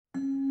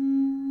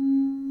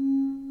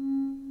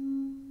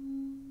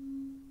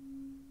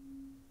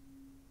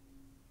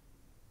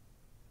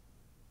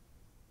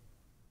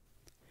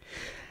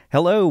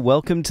Hello,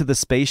 welcome to the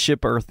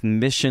Spaceship Earth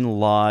Mission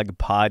Log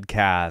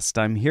podcast.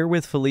 I'm here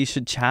with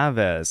Felicia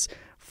Chavez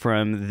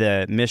from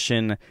the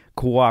Mission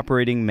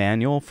Cooperating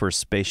Manual for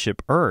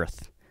Spaceship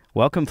Earth.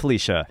 Welcome,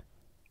 Felicia.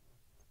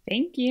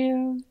 Thank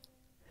you.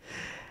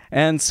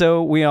 And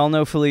so we all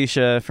know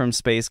Felicia from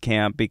Space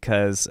Camp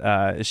because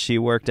she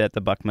worked at the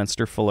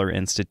Buckminster Fuller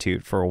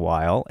Institute for a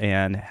while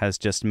and has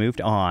just moved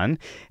on.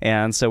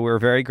 And so we're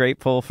very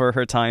grateful for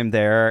her time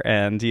there.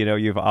 And, you know,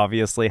 you've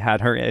obviously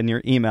had her in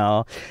your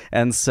email.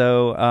 And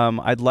so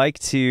I'd like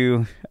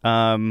to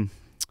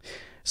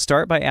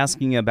start by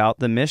asking about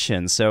the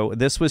mission. So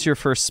this was your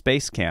first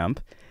Space Camp,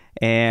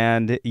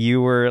 and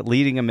you were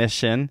leading a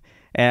mission.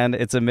 And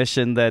it's a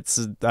mission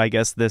that's, I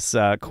guess, this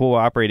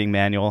cooperating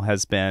manual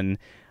has been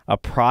a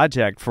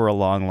project for a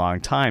long, long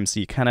time. So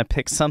you kind of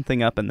pick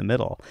something up in the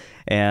middle.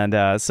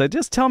 And so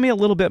just tell me a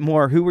little bit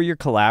more. Who were your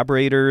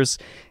collaborators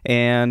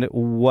and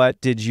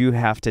what did you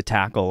have to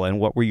tackle? And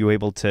what were you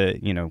able to,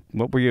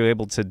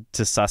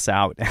 to suss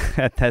out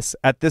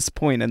at this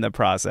point in the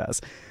process?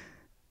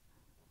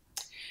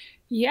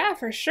 Yeah,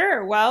 for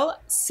sure.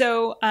 Well,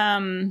 so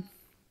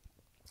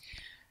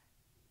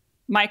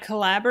my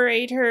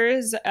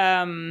collaborators,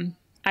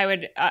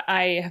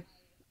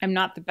 I'm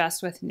not the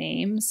best with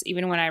names.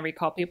 Even when I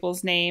recall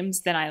people's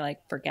names, then I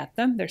forget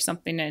them. There's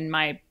something in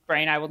my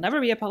brain. I will never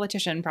be a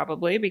politician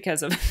probably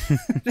because of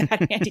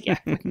that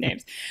handicap with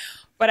names.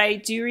 But I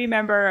do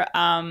remember,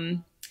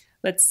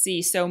 let's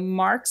see. So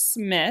Mark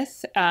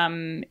Smith,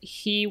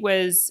 he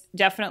was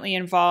definitely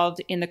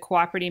involved in the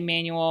cooperating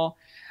manual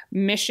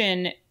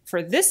mission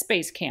for this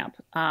space camp,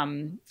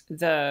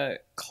 the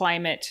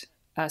climate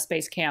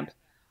space camp.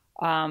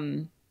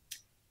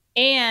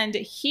 And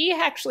he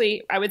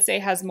actually, I would say,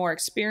 has more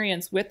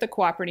experience with the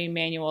cooperating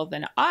manual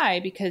than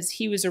I, because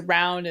he was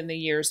around in the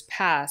years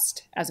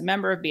past as a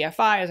member of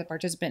BFI, as a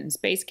participant in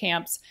space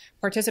camps,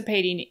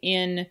 participating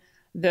in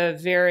the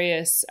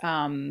various,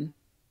 design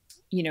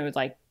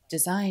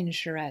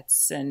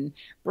charrettes and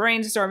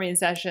brainstorming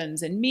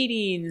sessions and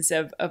meetings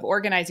of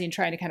organizing,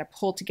 trying to kind of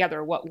pull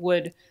together what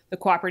would the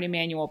cooperating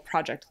manual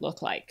project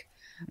look like.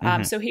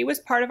 So he was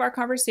part of our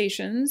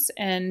conversations,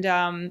 and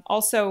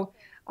also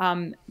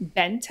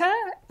Benta,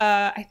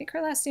 I think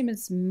her last name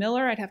is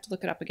Miller. I'd have to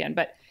look it up again,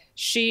 but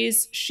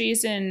she's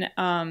in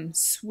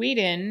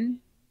Sweden.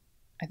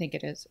 I think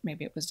it is.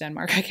 Maybe it was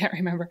Denmark. I can't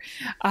remember.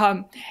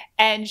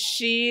 And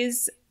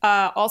she's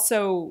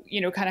also,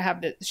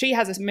 she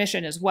has a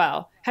mission as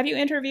well. Have you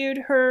interviewed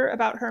her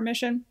about her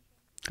mission?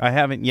 I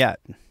haven't yet.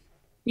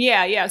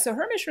 Yeah. So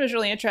her mission was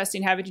really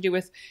interesting, having to do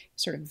with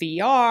sort of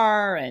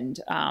VR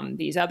and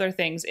these other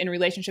things in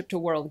relationship to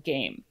World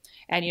Game.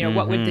 And,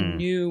 what would the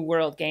new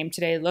World Game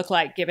today look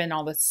like, given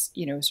all this,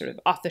 sort of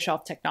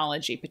off-the-shelf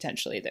technology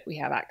potentially that we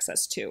have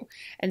access to?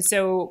 And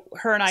so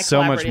her and I so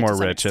much collaborated more to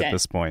some rich extent. at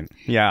this point.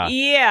 Yeah.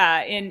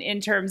 Yeah, in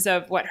terms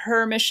of what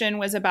her mission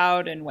was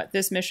about and what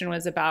this mission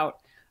was about.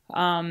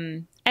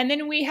 And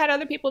then we had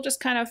other people just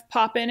kind of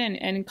pop in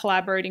and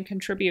collaborate and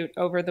contribute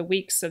over the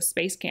weeks of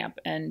Space Camp.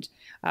 And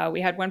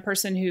we had one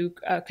person who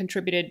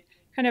contributed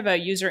kind of a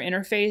user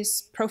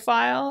interface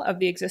profile of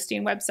the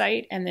existing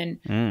website. And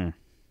then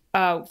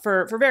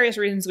for various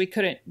reasons, we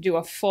couldn't do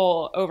a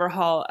full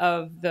overhaul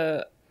of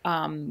the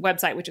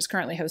website, which is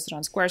currently hosted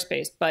on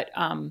Squarespace. But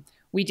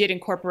we did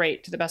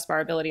incorporate, to the best of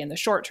our ability in the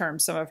short term,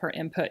 some of her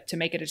input to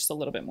make it just a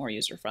little bit more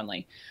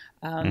user-friendly.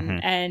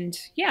 And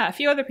yeah, a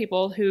few other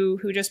people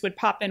who just would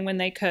pop in when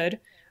they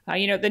could.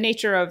 The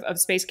nature of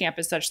Space Camp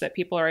is such that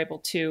people are able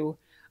to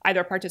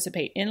either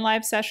participate in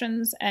live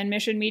sessions and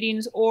mission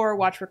meetings or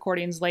watch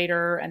recordings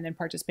later and then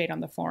participate on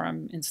the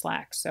forum in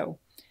Slack. So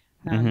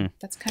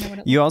that's kind of what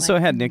it You looked also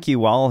like. had Nikki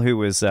Wall, who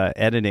was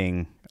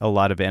editing a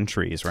lot of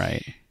entries,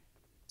 right?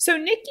 So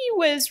Nikki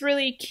was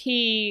really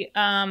key,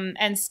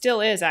 and still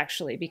is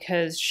actually,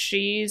 because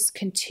she's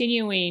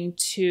continuing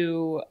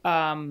to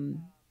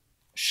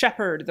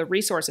shepherd the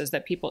resources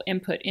that people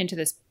input into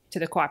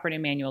the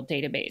cooperating manual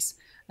database.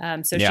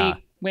 She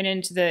went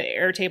into the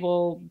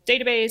Airtable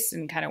database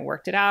and kind of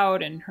worked it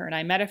out, and her and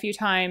I met a few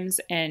times,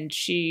 and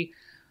she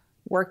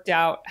worked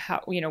out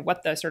how,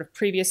 what the sort of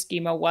previous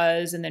schema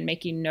was, and then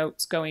making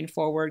notes going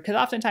forward. Because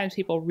oftentimes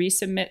people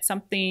resubmit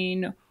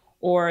something,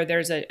 or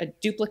there's a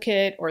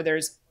duplicate, or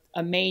there's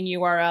a main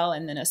URL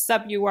and then a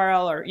sub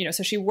URL, or,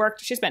 so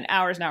she spent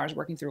hours and hours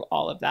working through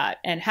all of that,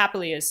 and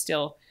happily is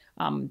still,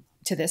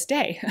 to this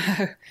day,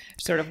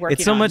 sort of working.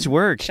 It's so much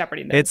work.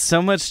 Shepherding those. It's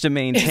so much to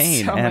maintain.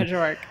 It's so much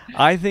work.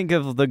 I think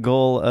of the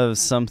goal of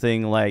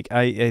something like,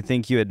 I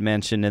think you had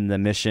mentioned in the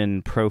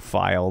mission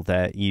profile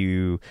that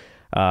you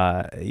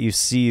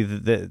see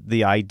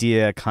the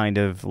idea kind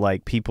of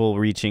like people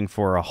reaching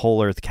for a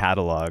whole earth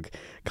catalog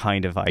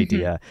kind of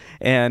idea.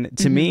 And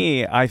to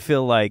me, I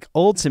feel like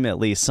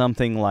ultimately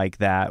something like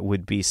that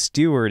would be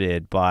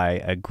stewarded by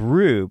a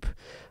group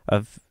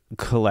of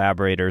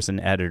collaborators and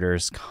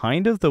editors,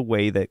 kind of the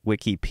way that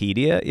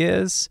Wikipedia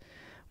is,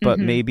 but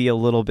maybe a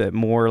little bit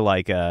more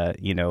like a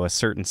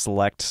certain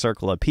select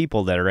circle of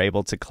people that are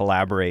able to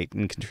collaborate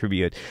and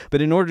contribute.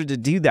 But in order to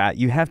do that,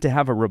 you have to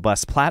have a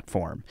robust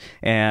platform.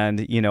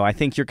 And, I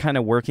think you're kind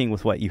of working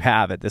with what you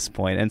have at this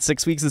point. And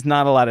 6 weeks is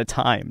not a lot of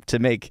time to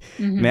make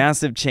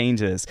massive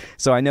changes.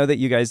 So I know that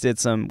you guys did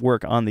some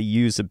work on the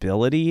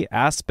usability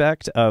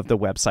aspect of the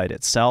website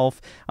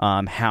itself,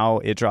 how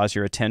it draws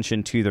your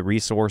attention to the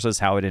resources,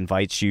 how it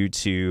invites you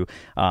to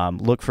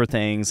look for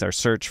things or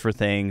search for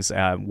things,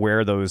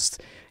 where those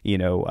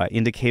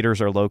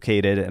indicators are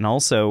located, and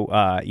also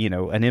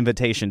an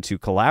invitation to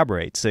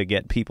collaborate, to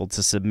get people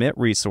to submit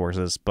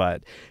resources,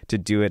 but to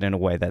do it in a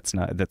way that's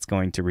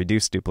going to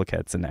reduce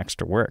duplicates and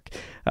extra work.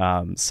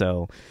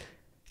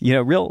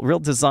 Real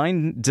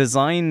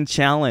design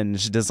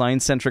challenge,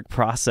 design-centric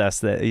process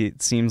that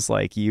it seems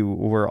like you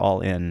were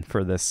all in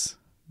for this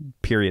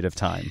period of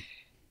time.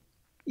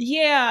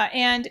 Yeah,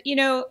 and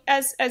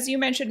as you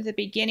mentioned at the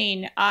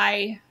beginning,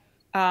 I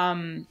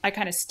kind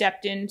of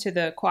stepped into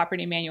the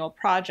Cooperating Manual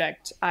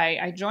project.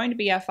 I joined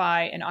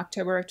BFI in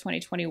October of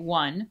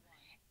 2021,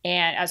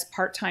 and as a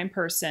part-time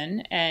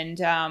person,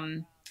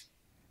 and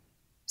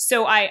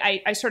so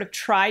I sort of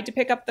tried to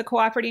pick up the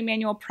Cooperating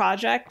Manual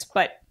project,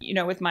 but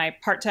with my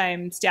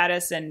part-time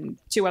status and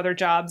 2 other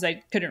jobs,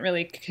 I couldn't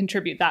really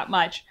contribute that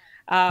much.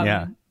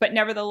 But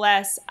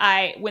nevertheless,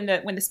 when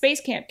the space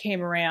camp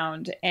came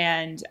around,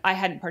 and I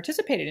hadn't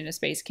participated in a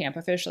space camp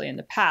officially in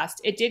the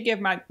past, it did give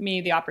me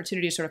the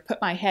opportunity to sort of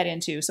put my head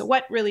into, so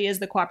what really is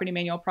the Cooperating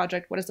Manual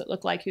project? What does it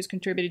look like? Who's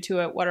contributed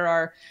to it? What are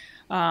our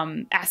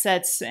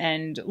assets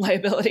and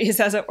liabilities,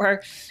 as it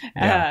were?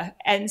 Yeah.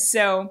 And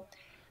so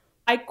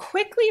I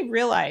quickly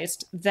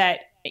realized that,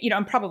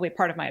 and probably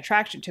part of my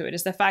attraction to it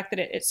is the fact that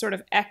it sort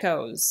of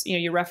echoes,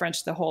 you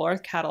referenced the Whole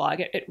Earth catalog.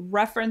 It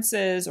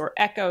references or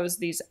echoes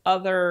these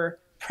other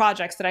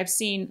projects that I've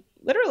seen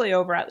literally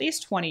over at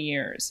least 20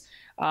 years,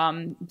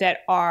 that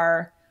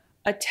are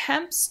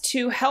attempts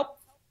to help,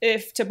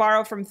 to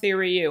borrow from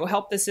Theory U,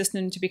 help the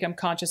system to become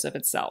conscious of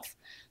itself.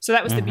 So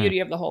that was the beauty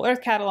of the Whole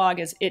Earth catalog,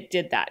 is it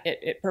did that.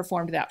 It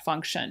performed that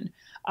function.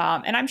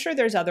 And I'm sure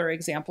there's other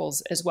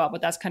examples as well,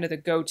 but that's kind of the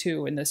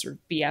go-to in this sort of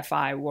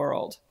BFI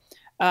world.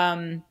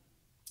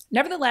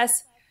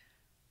 Nevertheless,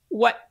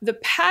 what the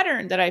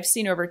pattern that I've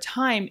seen over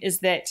time is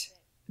that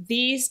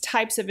these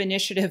types of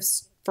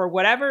initiatives, for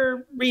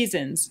whatever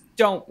reasons,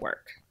 don't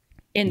work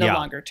in the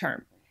longer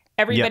term.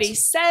 Everybody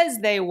says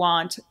they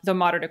want the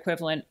modern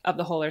equivalent of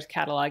the Whole Earth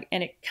catalog,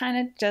 and it kind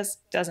of just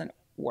doesn't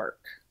work.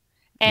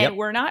 And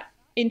we're not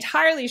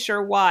entirely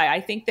sure why. I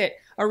think that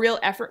a real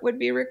effort would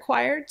be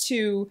required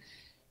to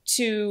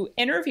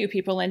interview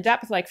people in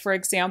depth. Like, for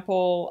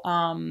example,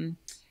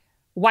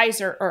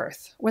 Wiser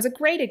Earth was a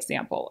great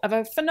example of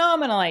a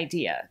phenomenal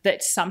idea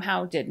that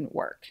somehow didn't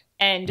work.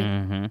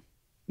 And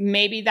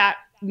maybe that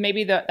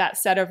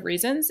set of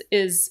reasons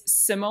is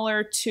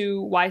similar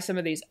to why some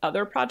of these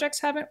other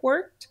projects haven't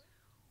worked,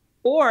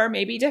 or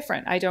maybe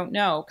different. I don't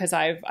know, because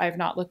I've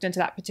not looked into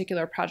that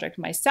particular project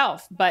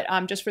myself. But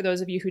just for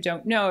those of you who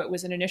don't know, it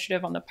was an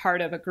initiative on the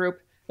part of a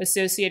group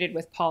associated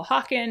with Paul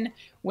Hawken.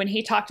 When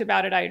he talked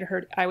about it,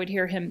 I would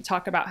hear him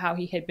talk about how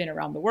he had been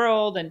around the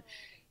world and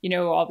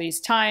all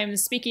these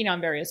times speaking on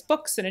various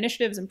books and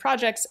initiatives and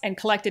projects, and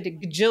collected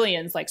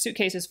gajillions, like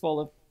suitcases full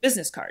of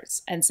business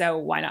cards. And so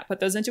why not put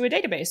those into a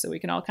database so we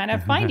can all kind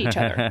of find each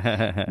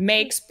other?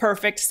 Makes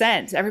perfect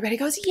sense. Everybody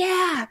goes,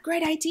 yeah,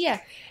 great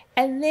idea.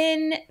 And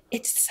then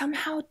it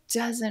somehow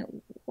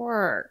doesn't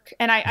work.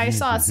 And I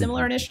saw a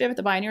similar initiative at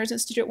the Bioneers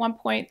Institute at one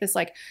point, this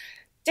like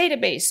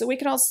database so we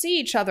can all see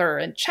each other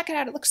and check it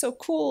out. It looks so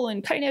cool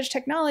and cutting edge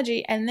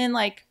technology. And then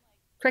like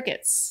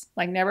crickets,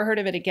 like never heard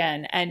of it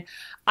again. And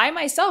I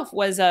myself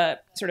was a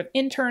sort of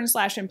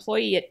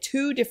intern/employee at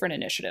 2 different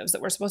initiatives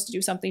that were supposed to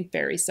do something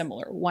very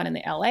similar. One in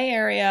the LA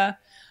area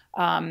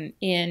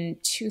in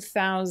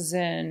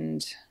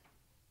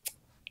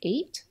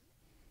 2008.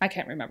 I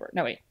can't remember.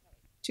 No, wait.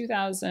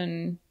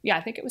 2000. Yeah,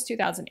 I think it was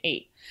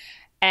 2008.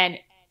 And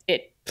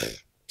it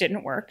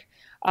didn't work.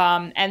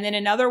 And then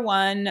another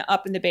one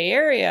up in the Bay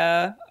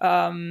Area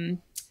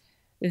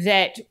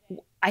that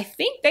I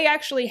think they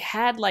actually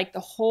had like the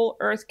Whole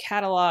Earth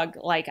catalog,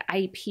 like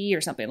IP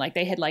or something, like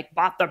they had like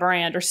bought the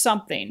brand or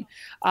something.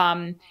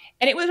 And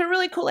it was a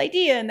really cool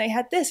idea. And they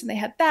had this and they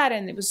had that,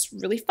 and it was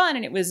really fun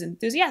and it was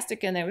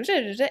enthusiastic, and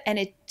and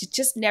it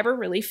just never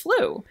really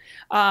flew.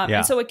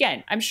 And so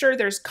again, I'm sure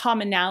there's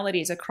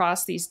commonalities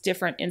across these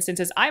different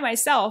instances. I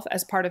myself,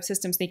 as part of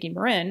Systems Thinking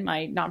Marin,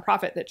 my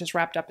nonprofit that just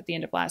wrapped up at the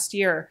end of last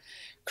year,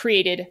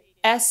 created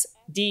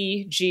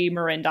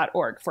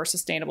sdgmarin.org for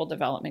Sustainable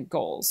Development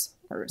Goals.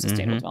 Or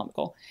Sustainable Development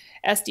Goal,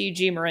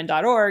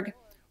 sdgmarin.org,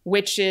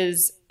 which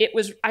is,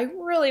 I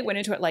really went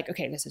into it like,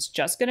 okay, this is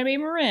just going to be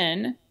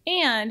Marin,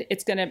 and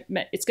it's going to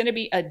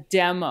be a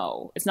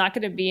demo. It's not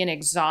going to be an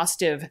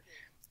exhaustive,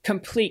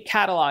 complete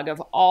catalog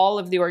of all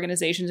of the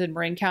organizations in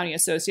Marin County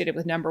associated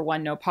with number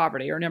 1, no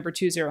poverty, or number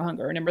 2, zero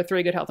hunger, or number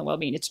 3, good health and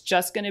well-being. It's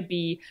just going to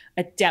be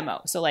a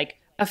demo. So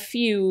like a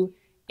few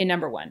in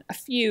number 1, a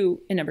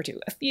few in number 2,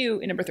 a few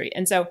in number 3.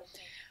 And so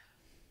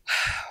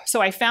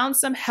so I found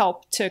some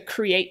help to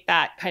create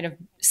that kind of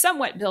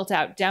somewhat built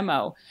out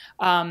demo.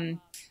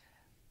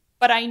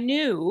 But I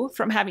knew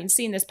from having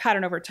seen this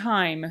pattern over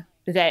time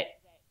that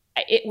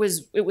it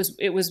was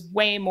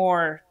way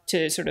more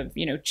to sort of,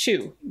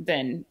 chew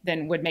than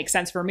would make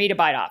sense for me to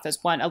bite off as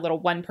a little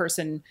one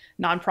person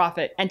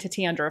nonprofit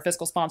entity under a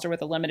fiscal sponsor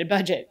with a limited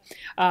budget.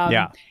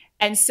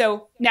 And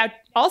so now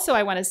also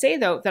I want to say,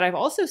 though, that I've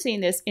also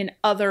seen this in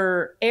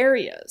other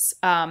areas,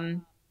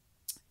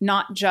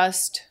 not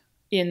just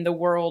in the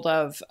world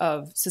of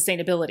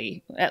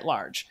sustainability at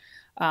large.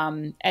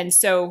 And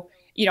so,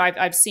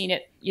 I've seen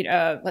it,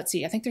 let's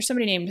see, I think there's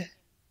somebody named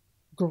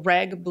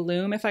Greg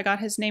Bloom, if I got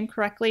his name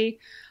correctly,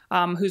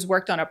 who's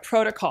worked on a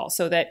protocol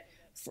so that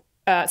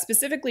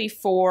specifically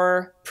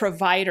for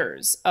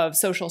providers of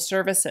social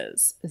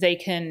services, they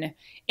can,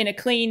 in a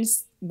clean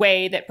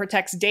way that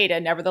protects data,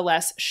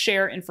 nevertheless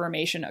share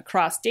information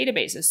across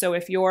databases. So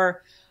if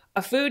you're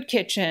a food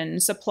kitchen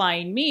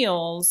supplying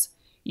meals,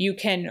 you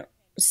can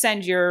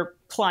send your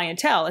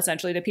clientele,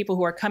 essentially the people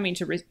who are coming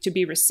to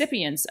be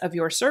recipients of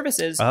your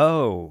services,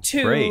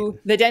 to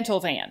the dental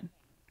van,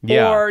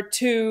 or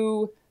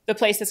to the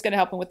place that's going to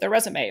help them with their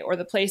resume, or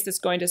the place that's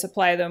going to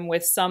supply them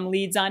with some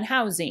leads on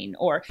housing,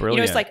 or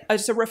it's like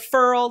it's a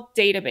referral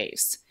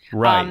database.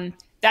 Right.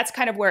 That's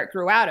kind of where it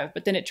grew out of.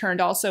 But then it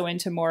turned also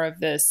into more of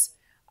this.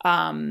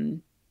 There's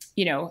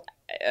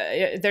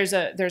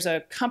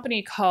a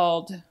company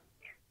called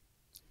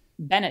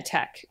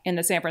Benetech in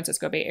the San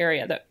Francisco Bay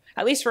Area that,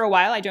 at least for a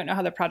while, I don't know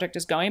how the project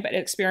is going, but it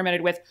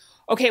experimented with,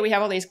 okay, we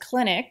have all these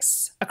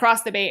clinics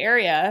across the Bay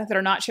Area that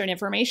are not sharing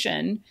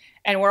information,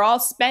 and we're all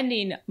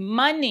spending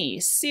money,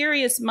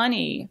 serious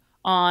money,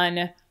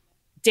 on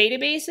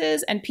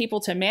databases and people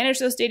to manage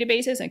those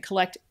databases and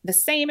collect the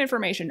same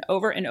information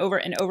over and over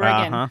and over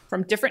again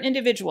from different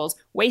individuals,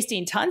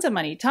 wasting tons of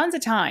money, tons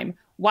of time.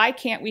 Why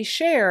can't we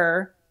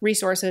share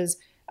resources?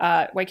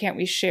 Why can't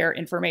we share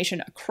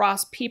information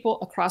across people,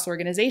 across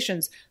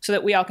organizations, so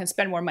that we all can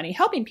spend more money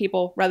helping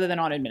people rather than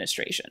on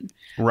administration?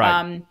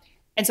 Right.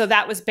 And so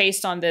that was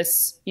based on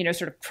this,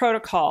 sort of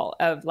protocol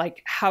of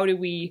like, how do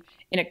we,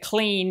 in a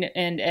clean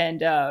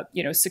and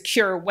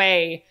secure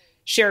way,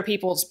 share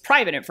people's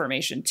private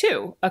information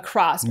too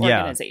across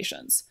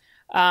organizations.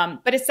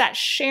 But it's that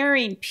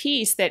sharing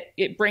piece that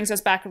it brings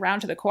us back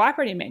around to the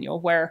cooperating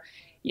manual, where,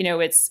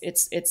 it's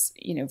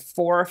 400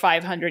 or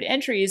 500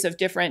 entries of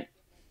different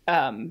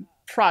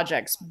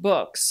projects,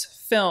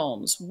 books,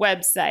 films,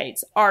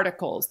 websites,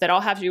 articles that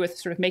all have to do with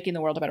sort of making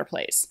the world a better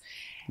place.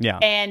 Yeah.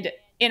 And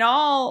in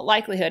all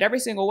likelihood, every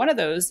single one of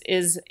those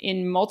is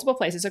in multiple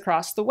places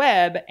across the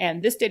web,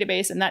 and this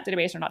database and that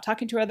database are not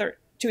talking to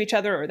each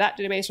other, or that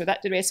database or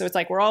that database. So it's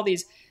like we're all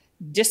these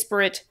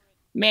disparate,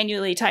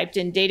 manually typed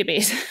in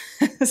databases.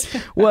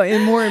 Well,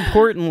 and more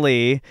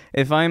importantly,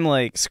 if I'm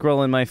like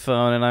scrolling my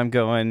phone and I'm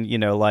going,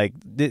 like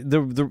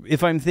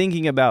if I'm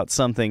thinking about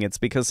something, it's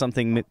because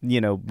something,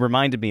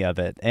 reminded me of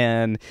it.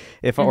 And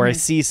or I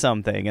see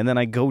something and then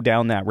I go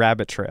down that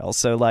rabbit trail.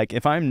 So like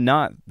if I'm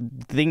not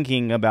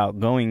thinking about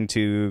going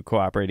to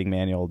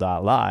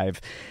cooperatingmanual.live,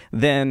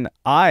 then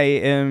I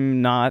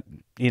am not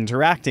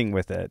interacting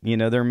with it.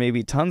 There may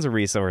be tons of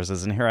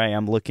resources, and here I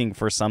am looking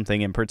for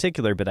something in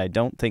particular, but I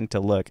don't think to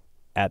look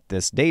at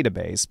this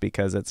database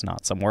because it's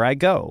not somewhere I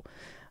go.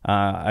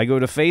 I go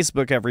to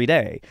Facebook every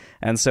day,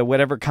 and so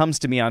whatever comes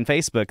to me on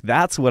Facebook,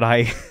 that's what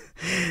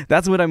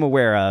I'm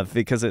aware of,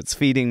 because it's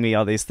feeding me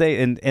all these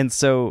things. And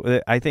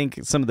so I think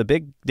some of the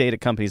big data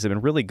companies have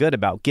been really good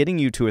about getting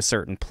you to a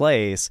certain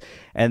place,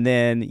 and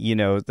then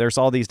there's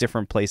all these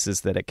different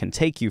places that it can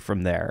take you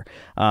from there.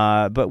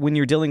 But when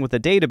you're dealing with a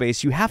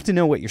database, you have to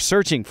know what you're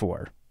searching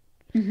for.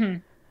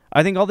 Mm-hmm.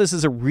 I think all this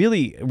is a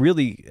really,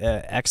 really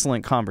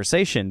excellent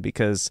conversation,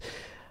 because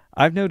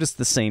I've noticed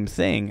the same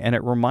thing, and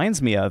it reminds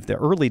me of the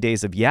early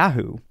days of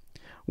Yahoo,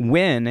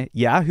 when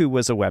Yahoo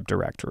was a web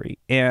directory,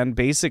 and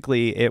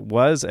basically it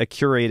was a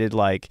curated,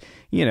 like,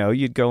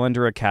 you'd go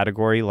under a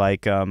category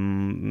like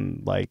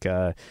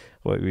what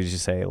would you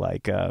say,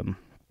 like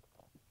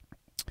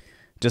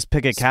just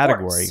pick a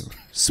category.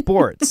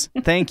 Sports.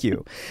 Thank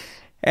you.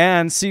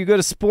 And so you go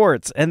to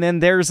sports, and then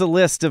there's a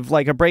list of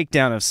like a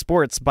breakdown of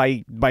sports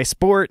by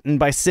sport and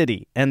by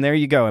city, and there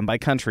you go, and by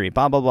country,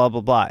 blah blah blah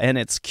blah blah, and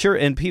it's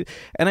and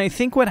I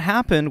think what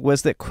happened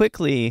was that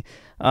quickly,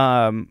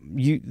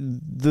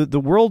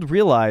 the world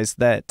realized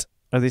that,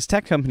 or these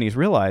tech companies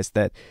realized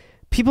that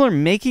people are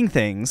making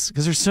things,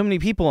 because there's so many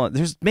people,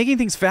 there's making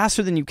things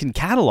faster than you can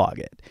catalog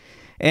it,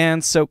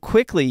 and so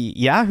quickly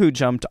Yahoo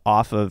jumped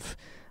off of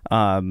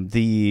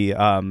the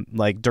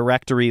like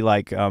directory,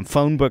 like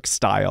phone book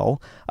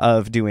style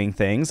of doing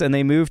things, and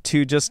they moved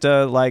to just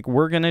like,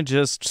 we're gonna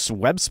just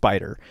web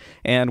spider,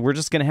 and we're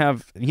just gonna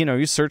have,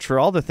 you search for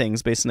all the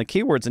things based on the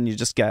keywords, and you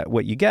just get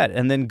what you get.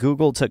 And then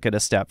Google took it a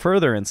step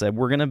further and said,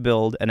 we're gonna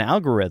build an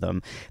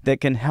algorithm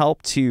that can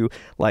help to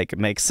like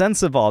make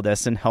sense of all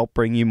this and help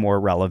bring you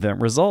more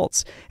relevant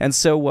results. And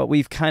so what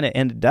we've kind of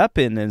ended up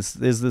in is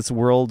this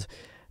world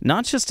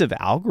not just of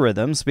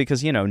algorithms,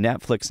 because,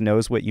 Netflix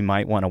knows what you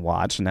might want to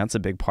watch, and that's a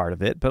big part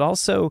of it. But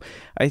also,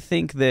 I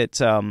think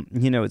that,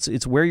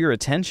 it's where your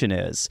attention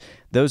is.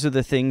 Those are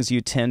the things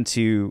you tend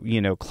to,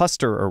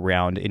 cluster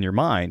around in your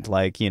mind.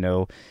 Like,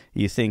 you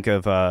think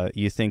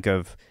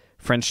of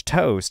French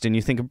toast, and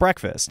you think of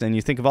breakfast, and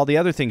you think of all the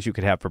other things you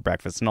could have for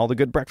breakfast, and all the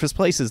good breakfast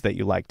places that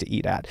you like to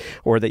eat at,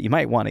 or that you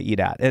might want to eat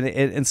at.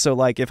 And so,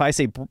 like, if I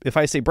say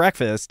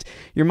breakfast,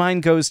 your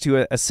mind goes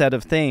to a set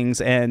of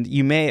things, and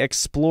you may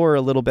explore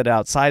a little bit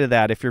outside of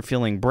that if you're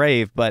feeling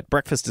brave. But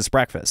breakfast is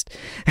breakfast.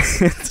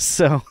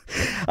 So,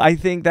 I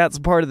think that's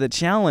part of the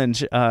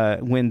challenge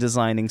when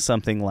designing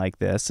something like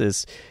this.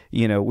 Is,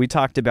 we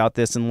talked about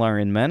this in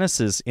Lauren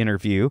Menace's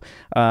interview,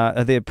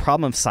 the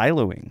problem of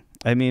siloing.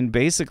 I mean,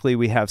 basically,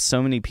 we have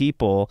so many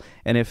people,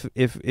 and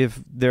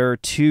if there are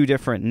two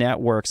different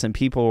networks and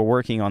people are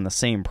working on the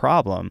same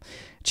problem,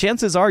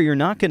 chances are you're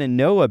not going to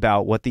know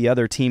about what the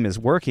other team is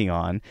working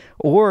on,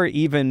 or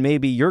even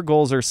maybe your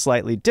goals are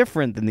slightly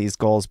different than these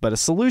goals, but a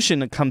solution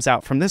that comes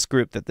out from this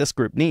group that this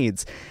group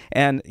needs.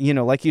 And,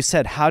 like you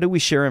said, how do we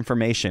share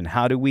information?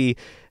 How do we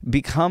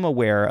become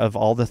aware of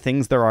all the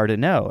things there are to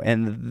know?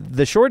 And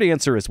the short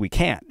answer is we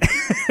can't.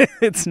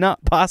 It's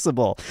not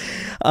possible.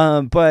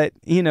 But,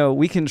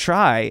 we can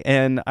try.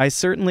 And I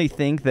certainly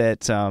think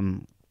that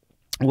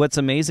what's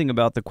amazing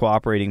about the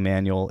Cooperating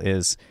Manual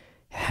is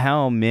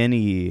how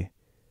many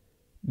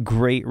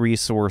great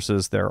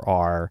resources there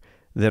are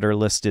that are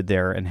listed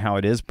there, and how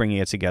it is bringing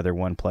it together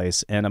one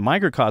place. And a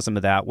microcosm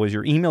of that was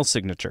your email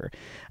signature.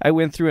 I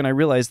went through and I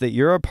realized that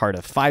you're a part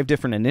of 5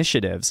 different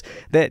initiatives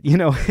that,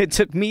 it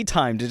took me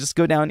time to just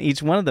go down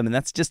each one of them. And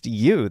that's just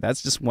you.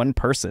 That's just one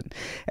person.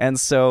 And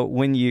so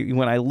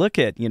when I look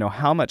at,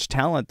 how much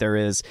talent there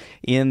is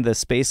in the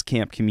Space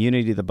Camp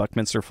community, the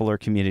Buckminster Fuller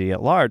community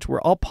at large,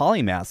 we're all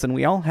polymaths, and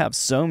we all have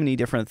so many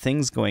different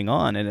things going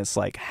on. And it's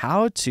like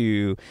how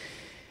to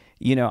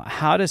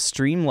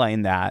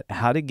streamline that,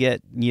 how to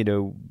get,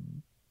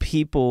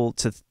 people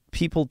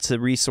to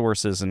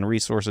resources, and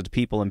resources to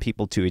people, and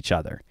people to each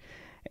other.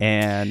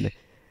 And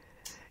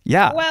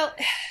yeah. Well,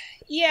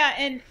 yeah.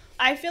 And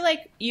I feel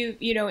like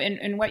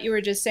in what you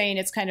were just saying,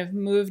 it's kind of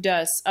moved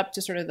us up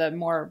to sort of the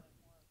more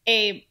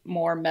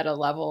meta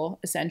level,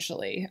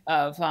 essentially,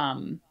 of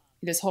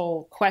this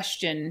whole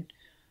question,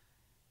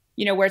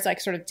 where it's like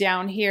sort of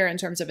down here in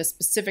terms of a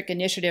specific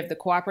initiative. The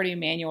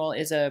Cooperating Manual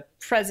is a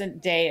present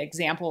day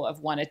example of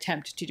one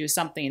attempt to do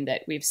something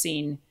that we've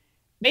seen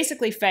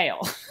basically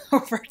fail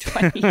over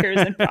 20 years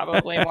and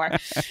probably more.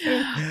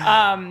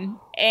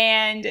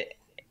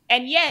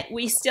 And yet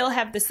we still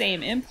have the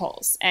same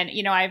impulse. And,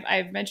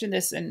 I've mentioned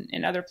this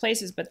in other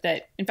places, but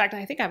that, in fact,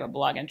 I think I have a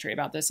blog entry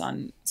about this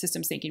on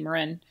Systems Thinking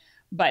Marin.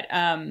 But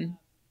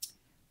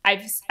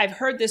I've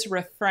heard this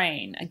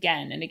refrain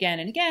again and again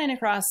and again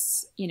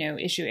across,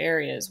 issue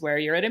areas, where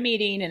you're at a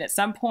meeting and at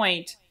some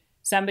point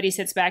somebody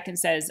sits back and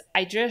says,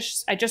 I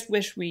just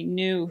wish we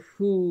knew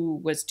who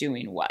was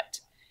doing what.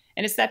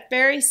 And it's that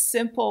very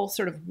simple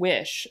sort of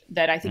wish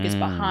that I think is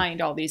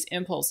behind all these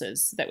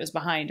impulses, that was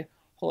behind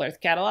Whole Earth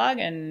Catalog,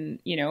 and,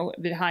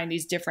 behind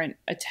these different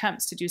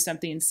attempts to do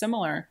something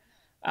similar,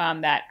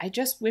 that I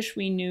just wish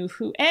we knew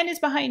who, and is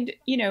behind,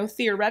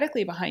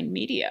 theoretically behind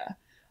media.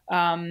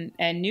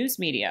 And news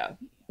media.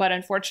 But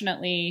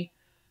unfortunately,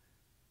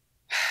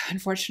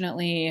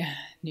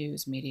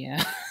 news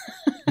media.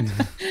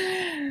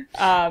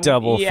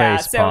 Double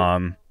face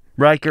palm.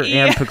 Riker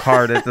and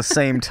Picard at the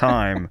same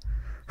time.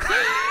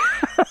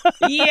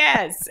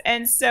 Yes.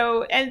 And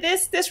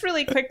this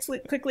really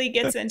quickly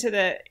gets into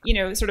the,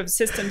 sort of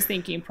systems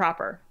thinking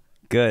proper.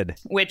 Good.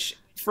 Which,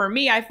 for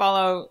me, I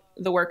follow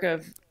the work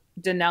of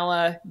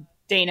Dana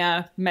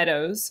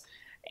Meadows.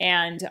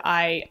 And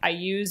I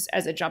use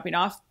as a jumping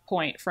off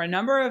point for a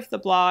number of the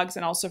blogs,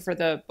 and also for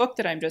the book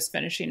that I'm just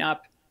finishing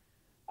up,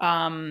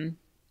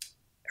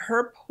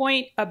 her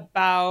point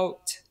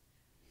about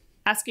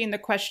asking the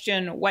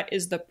question, what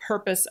is the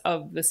purpose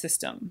of the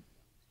system?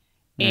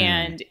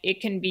 And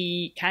it can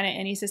be kind of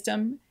any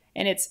system,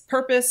 and it's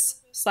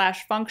purpose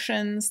 /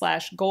 function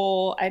 /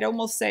 goal. I'd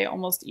almost say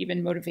almost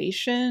even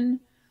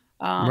motivation.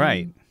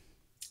 Right.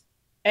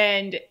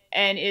 And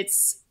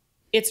it's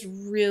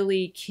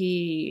really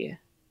key.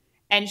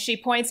 And she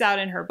points out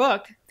in her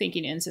book,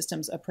 Thinking in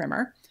Systems, a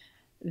primer,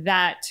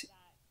 that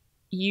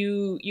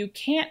you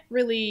can't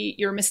really,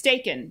 you're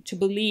mistaken to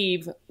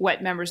believe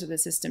what members of the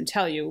system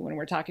tell you when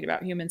we're talking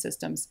about human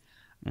systems,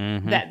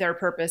 that their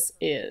purpose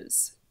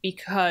is.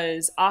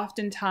 Because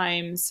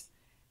oftentimes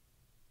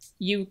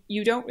you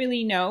don't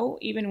really know,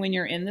 even when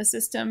you're in the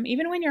system,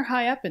 even when you're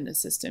high up in the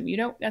system, you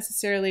don't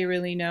necessarily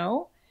really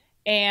know.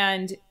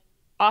 And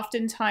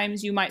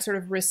oftentimes you might sort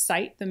of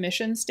recite the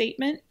mission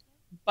statement,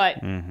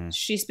 but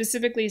she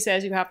specifically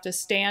says you have to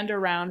stand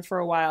around for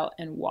a while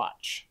and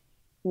watch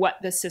what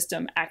the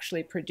system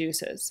actually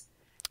produces.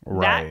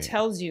 Right. That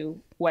tells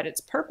you what its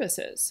purpose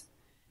is.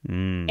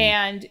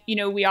 And,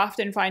 we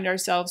often find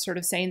ourselves sort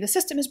of saying the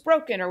system is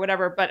broken or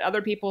whatever, but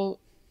other people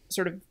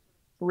sort of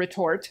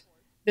retort,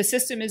 the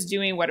system is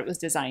doing what it was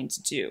designed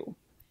to do.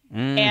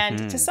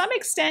 And to some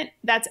extent,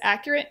 that's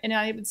accurate. And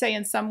I would say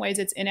in some ways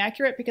it's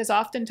inaccurate, because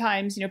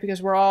oftentimes,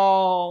 because we're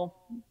all,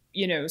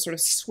 sort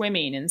of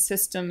swimming in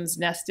systems,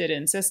 nested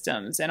in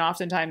systems. And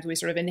oftentimes we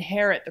sort of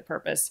inherit the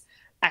purpose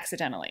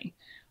accidentally.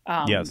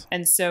 Yes.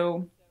 And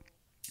so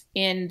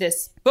in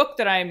this book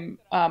that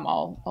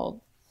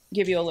I'll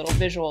give you a little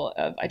visual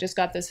of, I just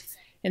got this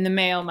in the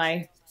mail,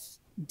 my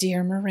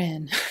dear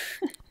Marin.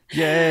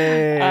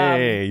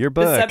 Yay, your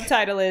book. The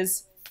subtitle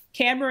is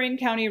Can Marin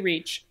County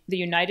Reach the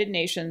United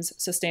Nations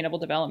Sustainable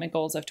Development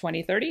Goals of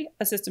 2030?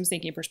 A Systems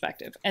Thinking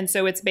Perspective. And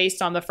so it's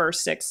based on the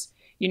first 6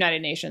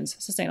 United Nations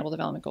Sustainable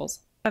Development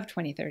Goals of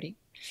 2030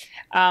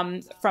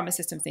 from a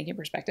systems thinking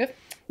perspective,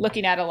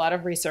 looking at a lot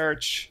of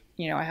research.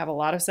 I have a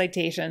lot of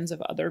citations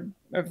of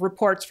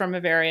reports from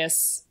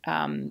various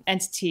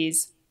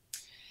entities.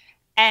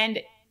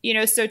 And,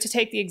 so to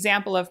take the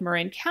example of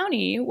Marin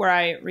County, where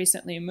I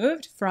recently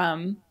moved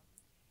from,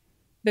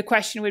 the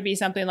question would be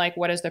something like,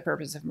 what is the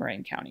purpose of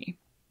Marin County?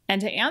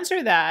 And to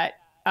answer that,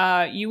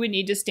 you would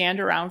need to stand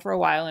around for a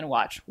while and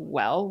watch,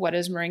 well, what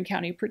does Marin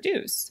County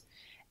produce?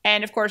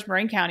 And of course,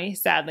 Marin County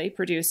sadly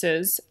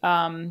produces,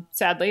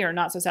 sadly or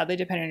not so sadly,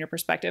 depending on your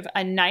perspective,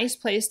 a nice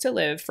place to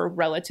live for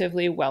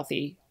relatively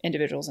wealthy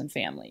individuals and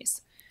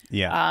families.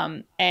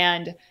 Yeah.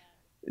 And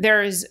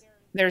there's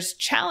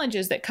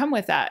challenges that come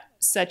with that,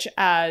 such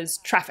as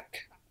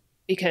traffic,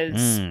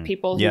 because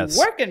people who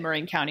work in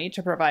Marin County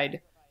to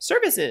provide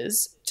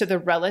services to the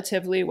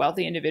relatively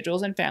wealthy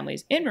individuals and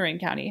families in Marin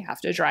County have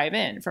to drive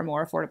in from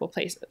more affordable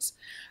places.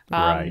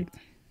 Right.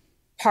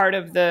 Part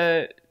of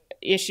the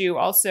issue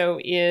also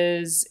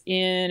is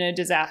in a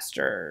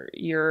disaster,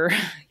 your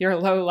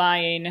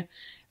low-lying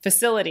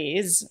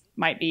facilities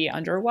might be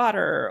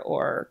underwater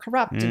or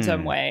corrupt in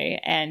some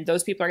way, and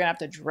those people are going to have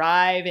to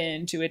drive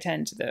in to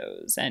attend to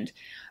those. And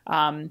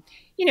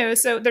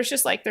so there's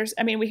just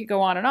we could go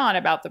on and on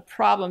about the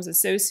problems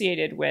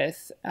associated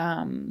with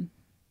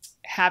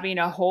having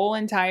a whole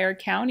entire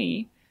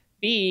county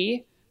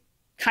be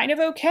kind of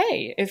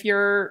okay if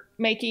you're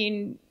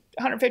making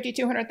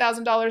 $150,000,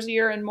 $200,000 a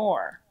year and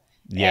more.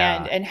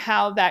 Yeah. And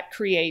how that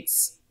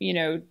creates,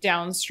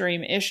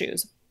 downstream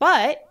issues.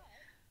 But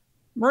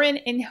Marin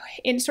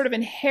sort of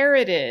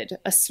inherited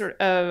a sort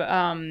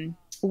of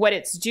what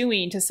it's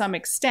doing to some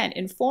extent,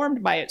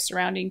 informed by its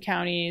surrounding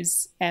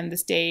counties and the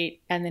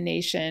state and the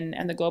nation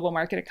and the global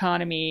market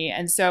economy.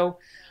 And so,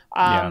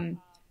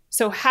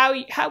 so how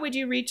would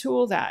you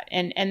retool that?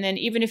 And then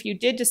even if you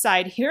did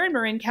decide here in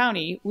Marin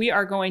County, we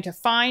are going to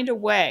find a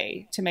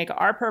way to make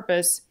our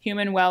purpose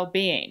human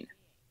well-being.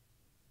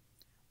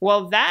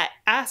 Well, that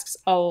asks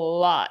a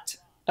lot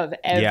of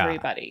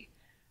everybody.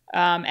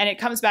 And it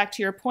comes back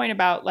to your point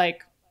about that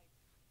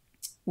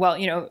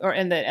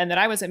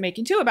I wasn't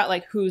making too,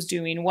 about who's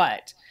doing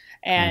what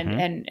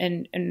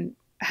and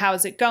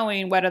how's it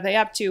going? What are they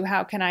up to?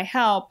 How can I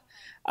help?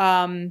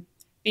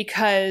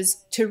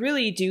 Because to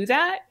really do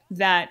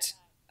that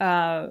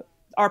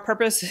our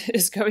purpose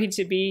is going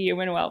to be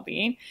human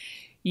well-being,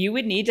 you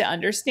would need to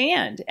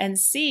understand and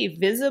see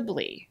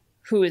visibly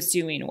who is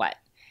doing what.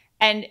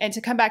 And to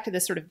come back to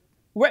this sort of,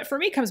 what for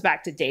me comes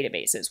back to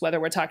databases,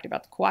 whether we're talking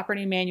about the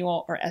Cooperating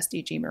Manual or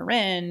SDG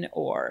Marin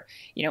or,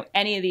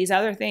 any of these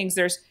other things.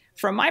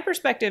 From my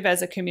perspective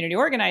as a community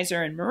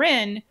organizer in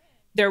Marin,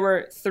 there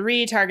were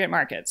 3 target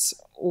markets.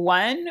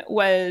 One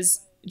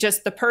was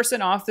just the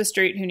person off the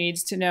street who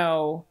needs to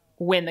know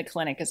when the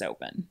clinic is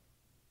open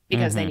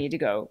because they need to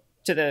go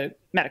to the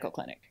medical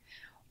clinic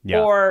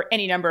or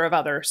any number of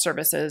other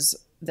services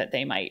that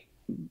they might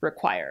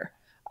require.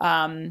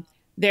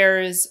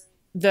 There's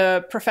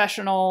the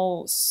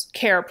professional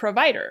care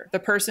provider, the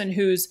person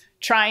who's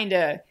trying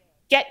to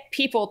get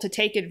people to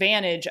take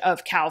advantage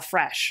of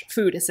CalFresh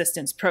food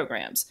assistance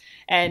programs.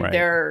 And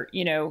they're,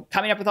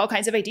 coming up with all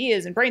kinds of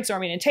ideas and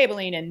brainstorming and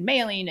tabling and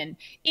mailing and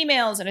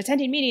emails and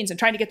attending meetings and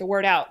trying to get the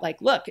word out.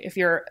 Look, if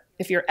you're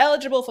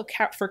eligible for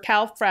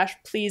CalFresh,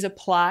 please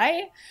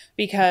apply,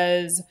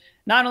 because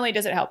not only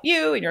does it help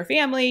you and your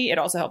family, it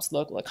also helps the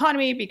local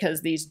economy,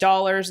 because these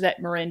dollars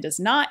that Marin does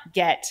not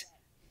get,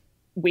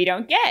 we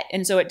don't get.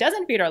 And so it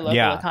doesn't feed our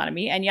local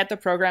economy. And yet the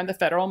program, the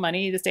federal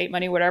money, the state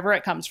money, whatever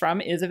it comes from,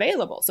 is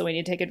available. So we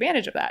need to take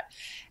advantage of that.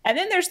 And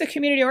then there's the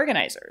community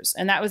organizers.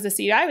 And that was the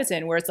seat I was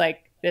in, where it's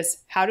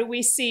this, how do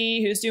we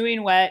see who's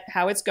doing what,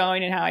 how it's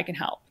going, and how I can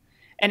help?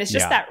 And it's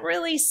just that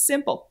really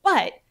simple.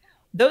 But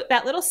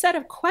that little set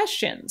of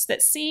questions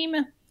that seem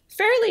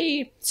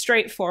fairly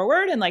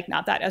straightforward and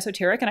not that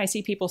esoteric. And I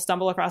see people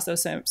stumble across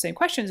those same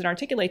questions and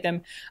articulate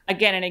them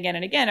again and again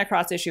and again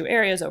across issue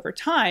areas over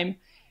time.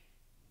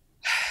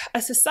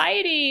 A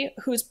society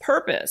whose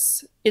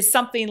purpose is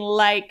something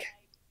like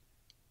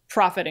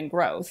profit and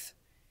growth,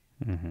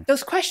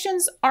 those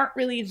questions aren't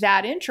really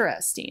that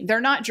interesting.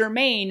 They're not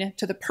germane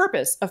to the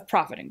purpose of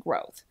profit and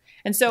growth.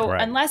 And so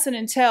unless and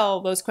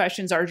until those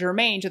questions are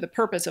germane to the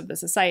purpose of the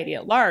society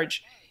at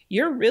large,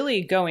 you're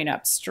really going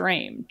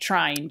upstream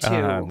trying to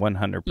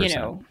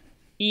 100%.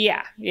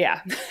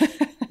 Yeah.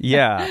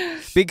 Yeah,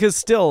 because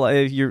still,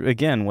 you're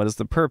again, what is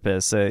the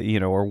purpose?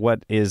 Or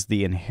what is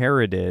the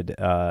inherited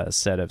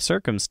set of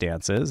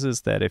circumstances?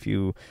 Is that if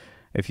you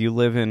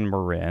live in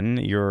Marin,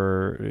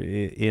 you're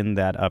in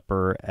that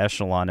upper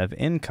echelon of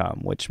income,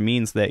 which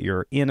means that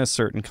you're in a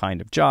certain kind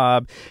of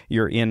job,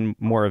 you're in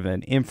more of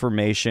an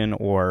information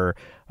or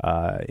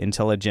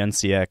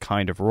intelligentsia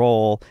kind of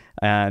role.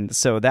 And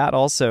so that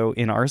also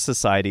in our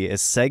society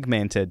is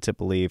segmented to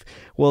believe,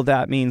 well,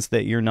 that means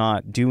that you're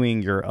not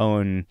doing your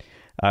own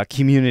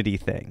community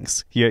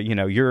things.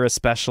 You're a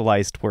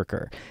specialized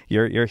worker.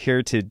 You're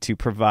here to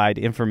provide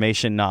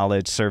information,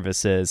 knowledge,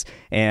 services,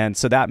 and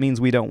so that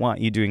means we don't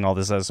want you doing all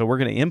this other. So we're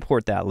going to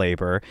import that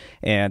labor,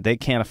 and they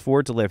can't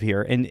afford to live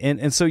here,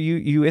 and so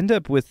you end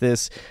up with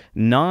this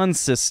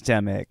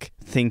non-systemic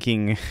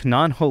thinking,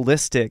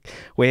 non-holistic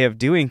way of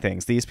doing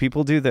things. These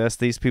people do this,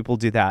 these people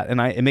do that, and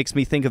it makes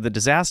me think of the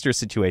disaster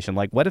situation.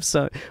 Like, what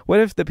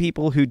if the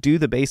people who do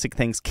the basic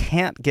things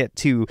can't get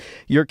to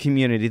your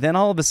community? Then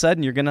all of a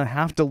sudden you're going to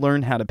have to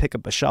learn how to pick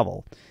up a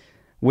shovel,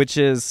 which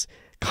is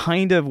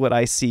kind of what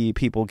I see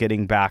people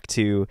getting back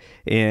to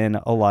in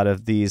a lot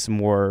of these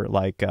more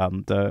like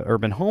the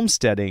urban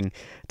homesteading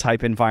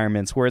type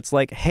environments, where it's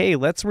like, hey,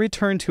 let's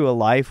return to a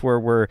life where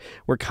we're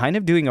kind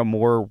of doing a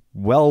more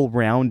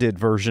well-rounded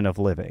version of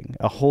living,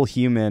 a whole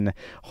human,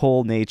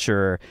 whole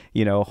nature,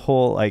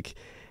 whole like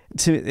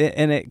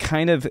and it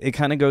kind of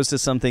goes to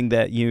something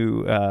that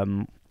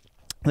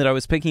that I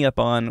was picking up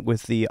on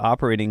with the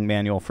operating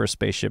manual for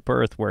Spaceship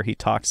Earth, where he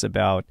talks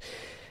about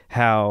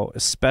how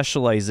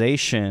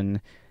specialization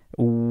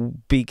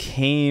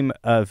became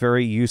a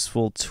very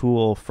useful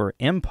tool for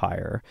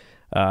empire,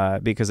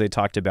 because he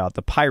talked about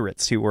the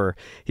pirates who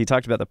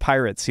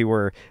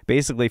were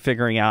basically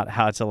figuring out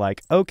how to,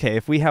 like, okay,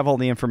 if we have all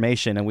the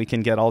information and we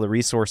can get all the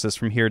resources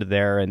from here to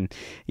there, and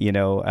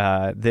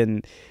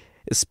then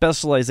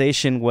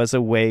specialization was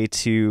a way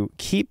to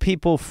keep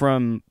people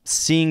from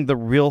seeing the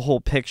real whole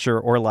picture,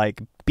 or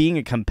like being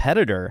a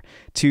competitor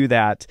to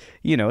that,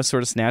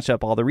 sort of snatch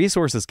up all the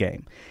resources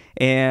game.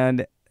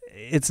 And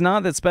it's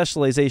not that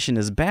specialization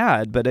is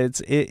bad, but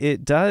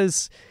it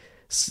does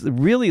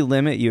really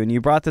limit you. And you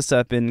brought this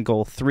up in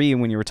goal 3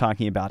 when you were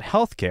talking about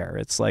healthcare.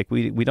 It's like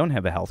we don't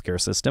have a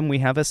healthcare system, we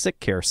have a sick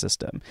care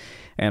system.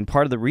 And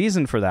part of the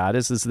reason for that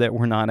is that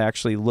we're not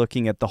actually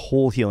looking at the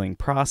whole healing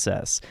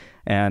process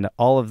and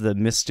all of the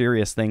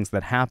mysterious things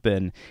that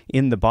happen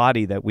in the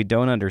body that we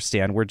don't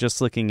understand. We're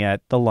just looking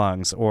at the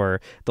lungs or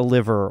the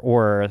liver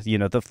or,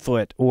 the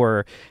foot,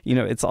 or,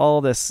 it's all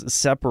this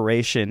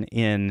separation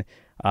in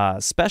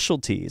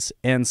specialties.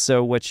 And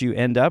so what you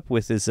end up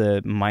with is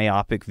a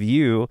myopic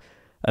view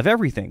of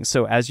everything.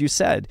 So as you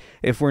said,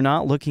 if we're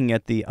not looking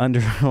at the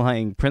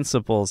underlying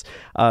principles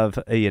of,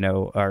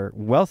 our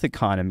wealth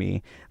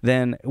economy,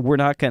 then we're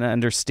not going to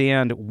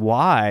understand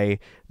why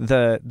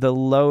the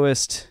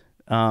lowest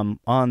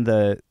on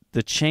the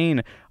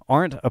chain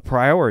aren't a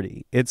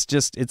priority.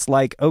 It's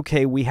like,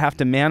 okay, we have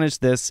to manage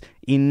this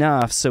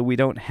enough so we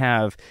don't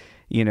have,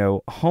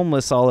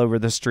 homeless all over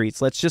the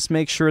streets. Let's just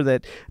make sure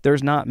that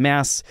there's not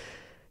mass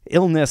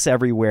illness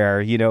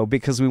everywhere,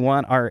 because we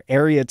want our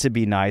area to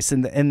be nice.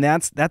 And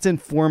that's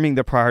informing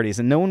the priorities.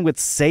 And no one would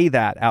say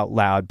that out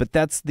loud, but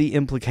that's the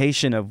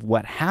implication of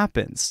what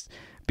happens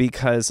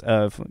because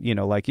of,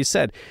 like you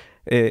said,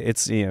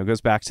 it's, goes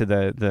back to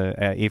the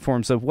 8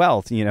 forms of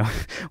wealth,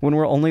 when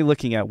we're only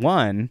looking at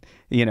one,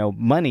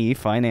 money,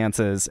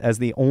 finances as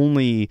the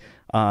only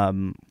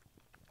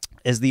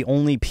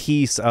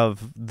piece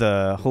of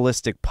the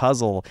holistic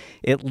puzzle,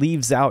 it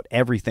leaves out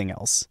everything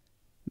else.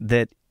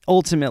 That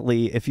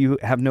ultimately, if you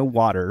have no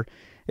water,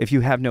 if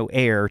you have no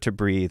air to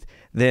breathe,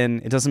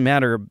 then it doesn't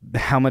matter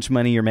how much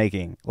money you're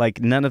making.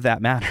 Like, none of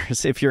that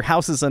matters. If your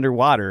house is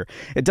underwater,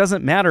 it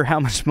doesn't matter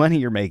how much money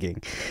you're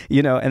making,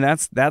 and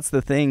that's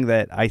the thing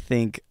that I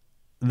think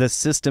the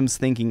systems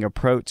thinking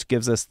approach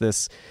gives us,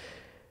 this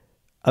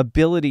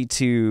ability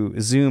to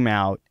zoom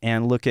out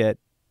and look at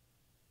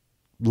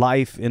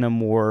life in a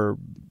more,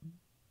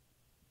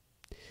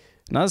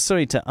 not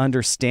necessarily to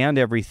understand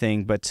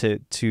everything, but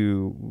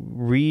to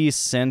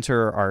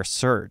recenter our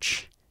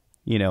search,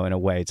 in a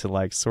way, to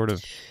like sort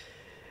of,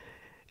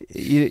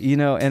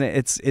 and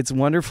it's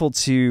wonderful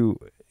to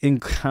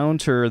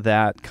encounter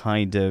that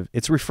kind of,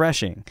 it's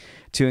refreshing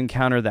to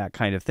encounter that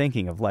kind of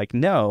thinking of like,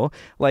 no,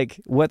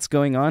 like what's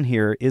going on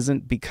here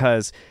isn't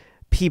because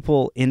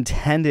people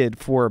intended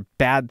for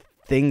bad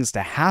things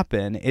to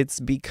happen. It's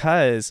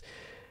because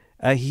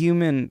a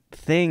human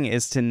thing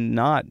is to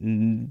not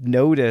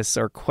notice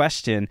or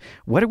question,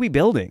 what are we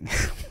building?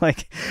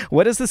 Like,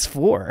 what is this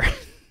for?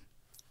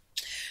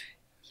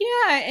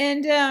 Yeah.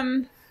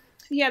 And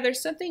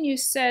there's something you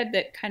said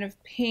that kind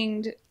of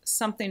pinged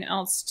something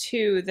else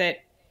too,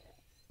 that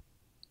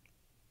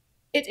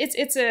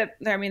it's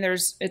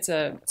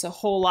a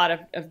whole lot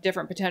of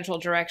different potential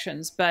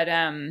directions, but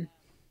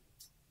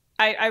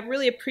I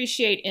really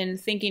appreciate in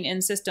Thinking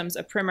in Systems,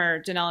 a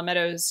primer, Donella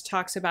Meadows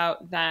talks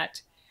about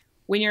that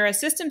when you're a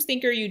systems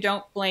thinker, you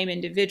don't blame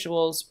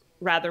individuals,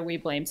 rather we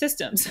blame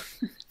systems.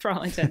 for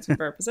all intents and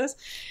purposes.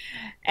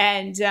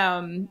 And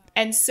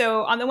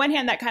so on the one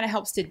hand, that kind of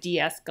helps to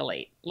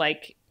de-escalate.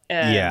 Like,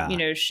 you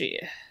know,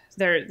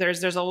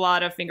 there's a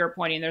lot of finger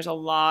pointing. There's a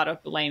lot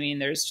of blaming.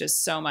 There's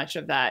just so much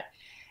of that.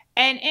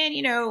 And,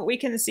 you know, we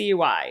can see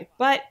why.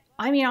 But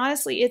I mean,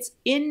 honestly, it's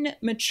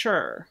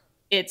immature.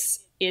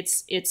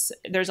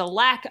 There's a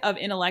lack of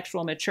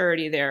intellectual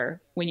maturity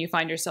there when you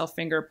find yourself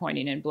finger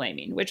pointing and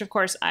blaming, which of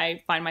course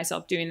I find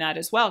myself doing that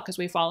as well, because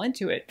we fall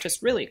into it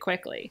just really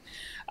quickly.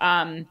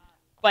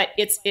 But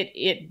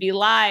it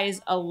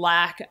belies a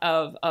lack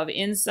of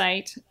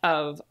insight,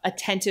 of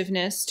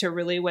attentiveness to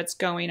really what's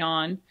going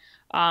on.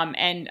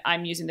 And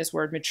I'm using this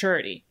word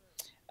maturity,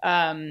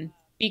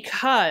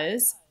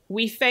 because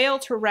we fail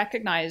to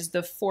recognize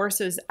the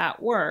forces at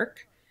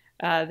work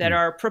that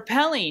are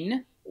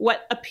propelling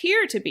what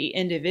appear to be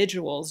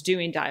individuals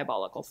doing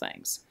diabolical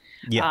things.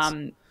 Yes.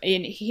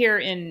 Here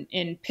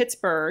in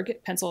Pittsburgh,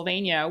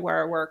 Pennsylvania,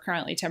 where we're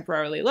currently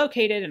temporarily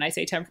located, and I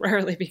say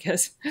temporarily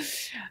because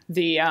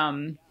the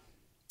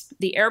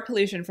air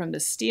pollution from the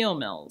steel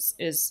mills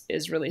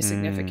is really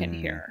significant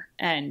here,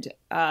 and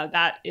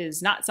that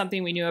is not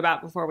something we knew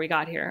about before we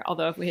got here.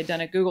 Although if we had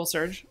done a Google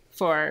search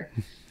for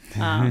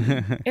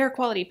air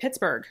quality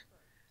Pittsburgh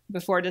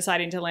before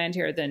deciding to land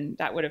here, then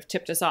that would have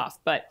tipped us off.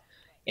 But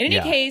in any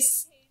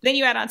case, then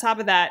you add on top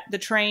of that the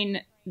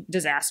train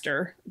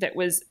disaster that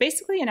was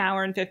basically an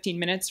hour and 15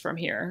 minutes from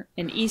here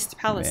in East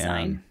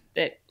Palestine.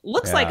 That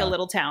looks like a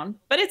little town,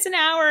 but it's an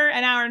hour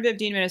and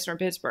 15 minutes from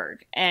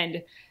Pittsburgh.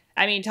 And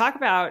I mean, talk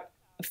about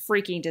a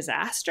freaking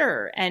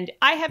disaster. And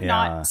I have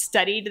not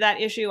studied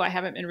that issue. I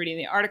haven't been reading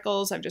the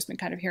articles. I've just been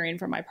kind of hearing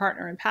from my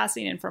partner in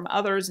passing and from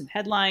others in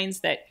headlines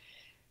that,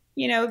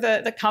 you know,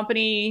 the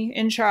company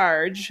in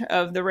charge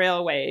of the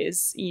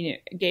railways, you know,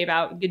 gave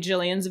out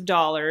gajillions of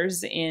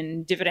dollars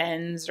in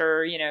dividends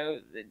or, you know,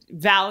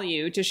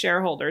 value to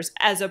shareholders,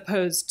 as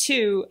opposed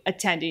to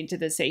attending to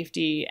the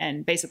safety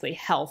and basically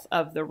health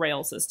of the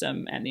rail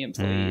system and the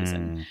employees,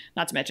 and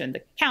not to mention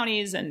the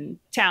counties and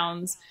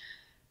towns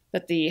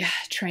that the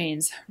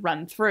trains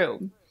run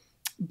through.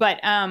 But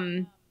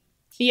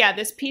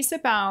this piece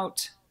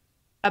about,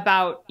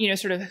 you know,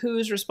 sort of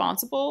who's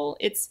responsible,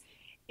 it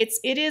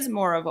is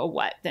more of a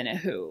what than a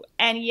who.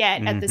 And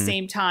yet at the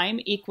same time,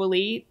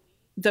 equally,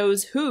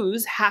 those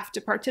who's have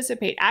to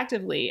participate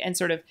actively and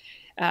sort of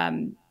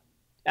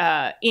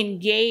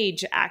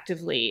engage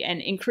actively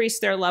and increase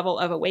their level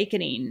of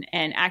awakening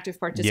and active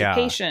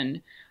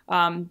participation.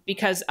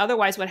 Because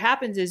otherwise what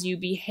happens is you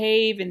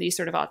behave in these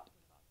sort of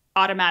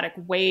automatic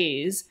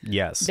ways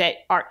that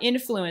are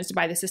influenced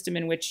by the system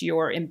in which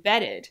you're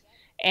embedded.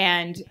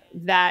 And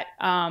that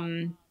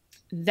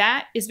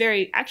that is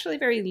actually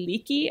very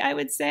leaky, I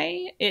would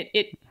say.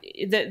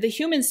 The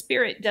human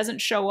spirit doesn't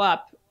show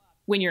up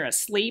when you're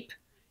asleep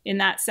in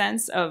that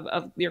sense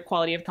of your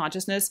quality of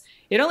consciousness.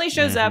 It only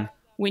shows up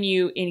when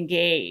you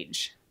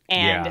engage.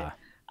 And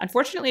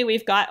unfortunately,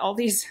 we've got all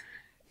these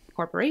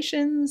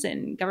corporations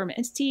and government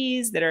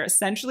entities that are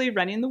essentially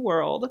running the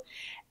world.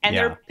 And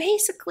they're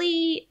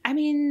basically, I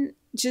mean,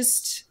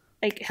 just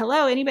like,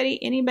 hello,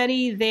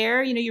 anybody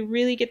there? You know, you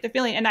really get the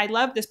feeling. And I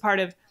love this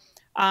part of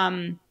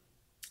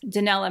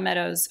Donella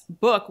Meadows'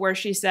 book, where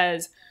she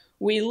says,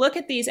 we look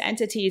at these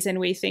entities and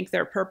we think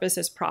their purpose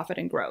is profit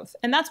and growth.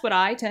 And that's what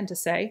I tend to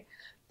say.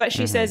 But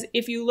she says,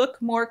 if you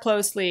look more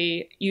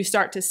closely, you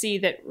start to see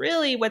that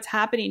really what's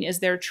happening is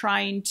they're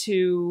trying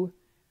to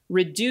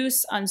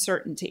reduce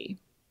uncertainty.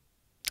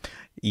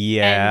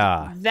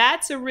 Yeah. And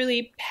that's a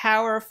really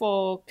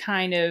powerful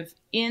kind of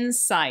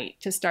insight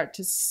to start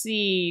to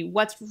see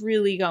what's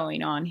really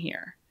going on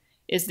here.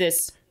 Is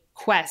this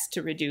quest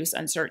to reduce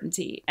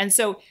uncertainty? And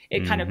so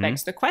it kind of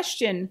begs the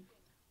question,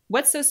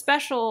 what's so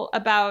special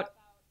about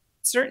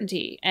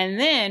certainty? And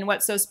then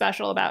what's so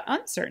special about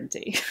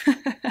uncertainty?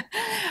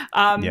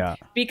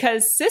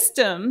 Because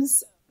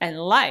systems and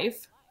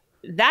life,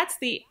 that's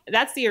the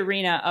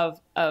arena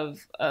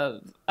of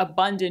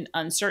abundant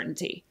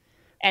uncertainty.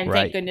 And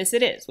thank goodness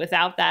it is.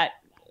 Without that,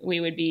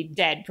 we would be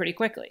dead pretty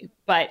quickly.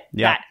 But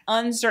that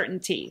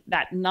uncertainty,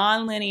 that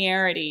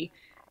nonlinearity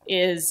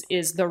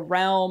is the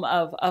realm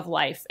of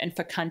life and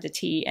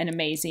fecundity and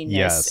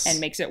amazingness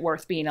and makes it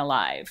worth being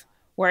alive.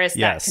 Whereas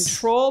that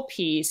control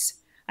piece,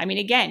 I mean,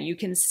 again, you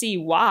can see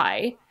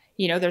why,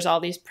 you know, there's all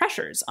these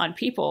pressures on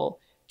people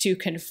to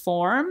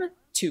conform,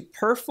 to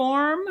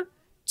perform,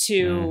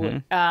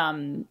 to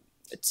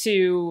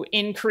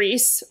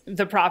increase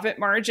the profit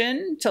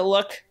margin, to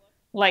look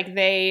like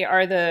they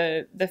are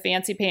the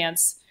fancy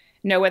pants,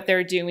 know what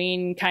they're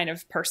doing kind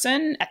of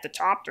person at the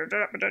top,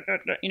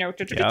 you know,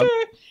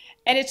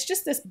 and it's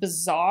just this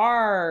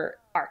bizarre,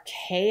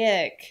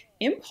 archaic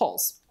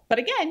impulse. But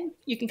again,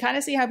 you can kind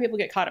of see how people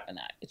get caught up in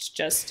that. It's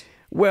just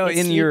once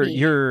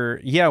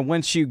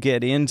you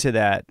get into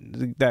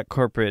that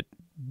corporate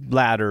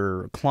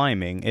ladder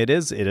climbing, it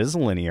is a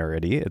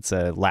linearity. It's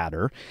a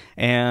ladder,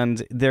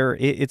 and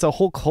it's a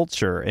whole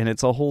culture, and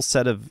it's a whole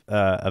set of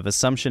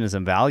assumptions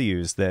and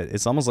values that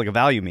it's almost like a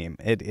value meme.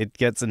 It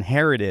gets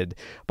inherited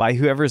by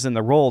whoever's in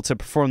the role. To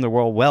perform the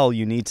role well,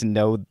 you need to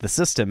know the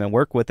system and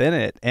work within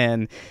it,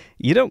 and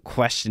you don't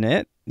question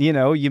it. You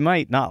know, you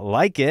might not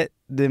like it.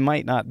 They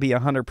might not be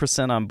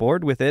 100% on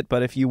board with it,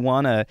 but if you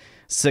want to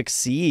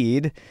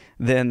succeed,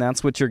 then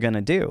that's what you're going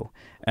to do.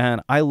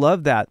 And I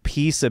love that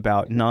piece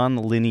about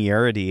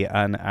non-linearity,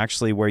 and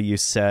actually where you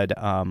said,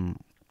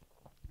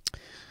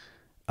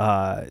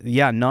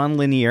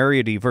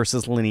 non-linearity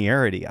versus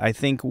linearity. I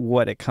think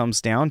what it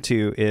comes down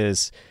to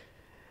is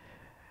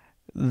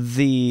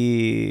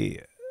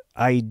the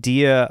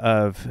idea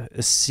of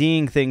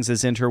seeing things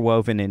as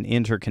interwoven and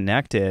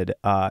interconnected.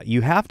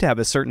 You have to have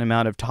a certain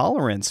amount of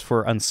tolerance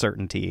for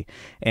uncertainty,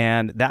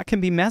 and that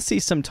can be messy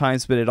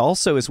sometimes, but it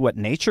also is what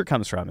nature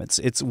comes from.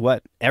 It's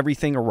what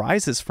everything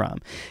arises from.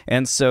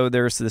 And so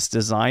there's this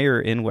desire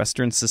in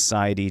Western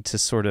society to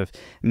sort of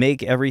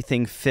make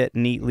everything fit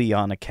neatly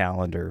on a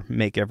calendar,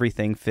 make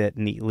everything fit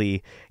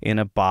neatly in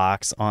a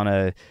box on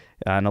a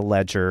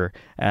ledger,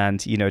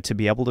 and, you know, to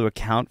be able to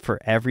account for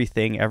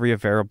everything, every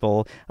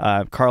variable.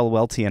 Carl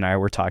Welty and I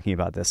were talking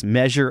about this.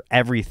 Measure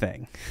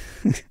everything.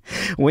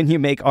 When you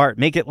make art,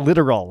 make it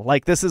literal.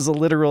 Like, this is a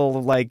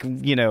literal, like,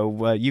 you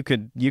know, you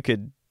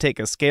could take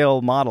a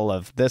scale model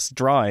of this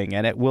drawing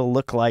and it will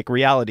look like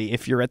reality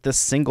if you're at this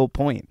single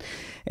point.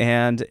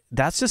 And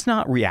that's just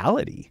not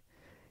reality.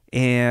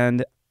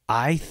 And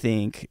I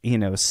think, you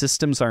know,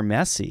 systems are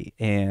messy,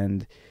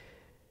 and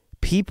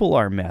people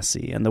are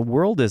messy, and the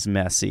world is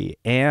messy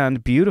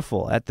and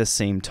beautiful at the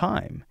same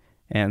time.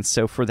 And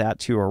so for that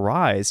to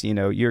arise, you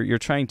know, you're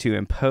trying to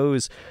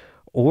impose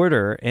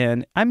order.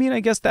 And I mean, I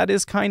guess that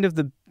is kind of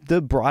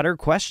the broader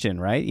question,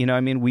 right? You know,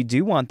 I mean, we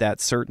do want that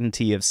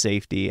certainty of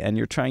safety, and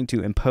you're trying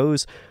to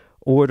impose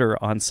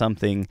order on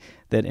something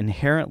that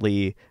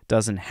inherently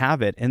doesn't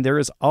have it. And there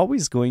is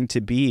always going to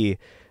be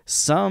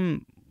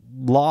some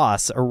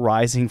loss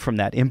arising from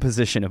that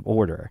imposition of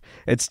order.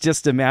 It's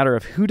just a matter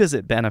of who does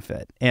it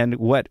benefit, and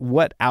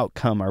what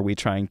outcome are we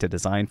trying to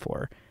design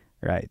for,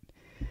 right?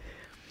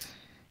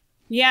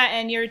 Yeah,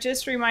 and you're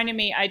just reminding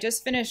me, I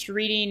just finished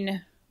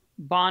reading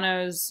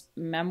Bono's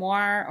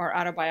memoir or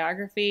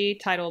autobiography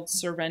titled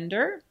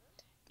Surrender.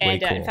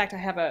 And Cool. In fact, I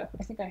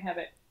think I have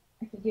it.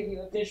 I can give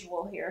you a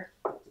visual here.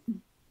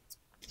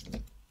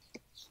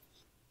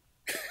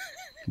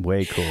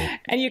 Way cool.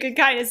 And you can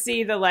kind of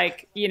see the,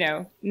 like, you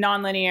know,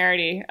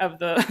 non-linearity of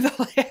the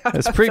layout.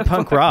 It's pretty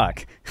punk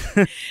rock.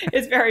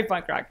 It's very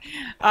punk rock.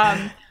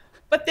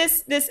 But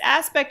this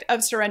aspect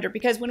of surrender,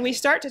 because when we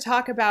start to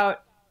talk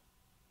about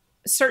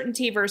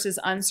certainty versus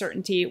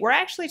uncertainty, we're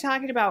actually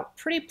talking about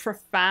pretty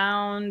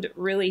profound,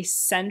 really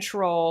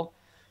central,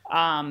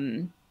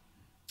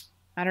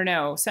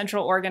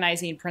 central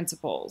organizing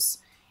principles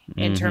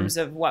in terms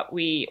of what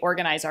we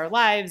organize our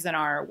lives and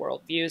our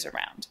worldviews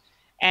around.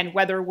 And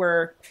whether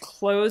we're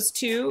closed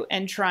to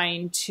and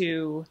trying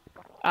to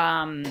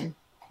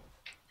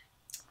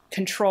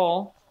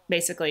control,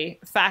 basically,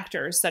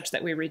 factors such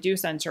that we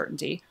reduce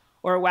uncertainty,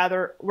 or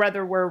whether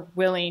we're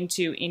willing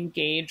to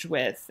engage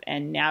with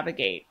and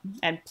navigate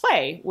and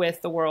play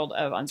with the world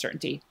of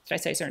uncertainty. Did I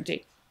say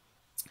certainty?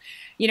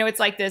 You know, it's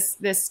like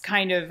this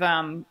kind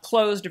of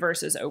closed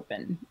versus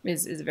open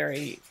is a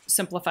very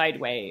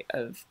simplified way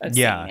of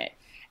saying it.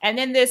 And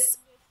then this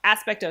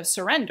aspect of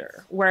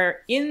surrender,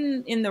 where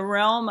in the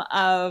realm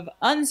of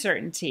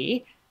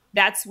uncertainty,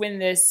 that's when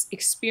this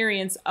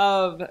experience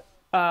of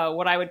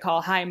what I would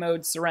call high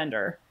mode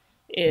surrender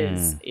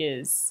is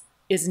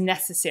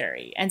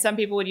necessary. And some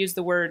people would use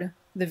the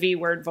V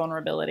word,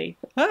 vulnerability.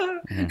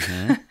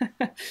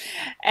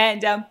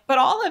 And but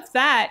all of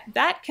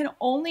that can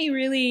only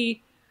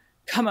really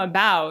come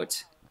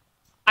about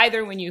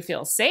either when you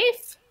feel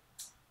safe,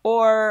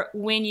 or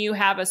when you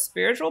have a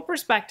spiritual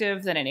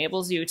perspective that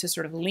enables you to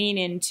sort of lean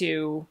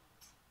into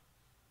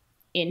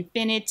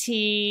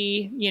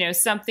infinity, you know,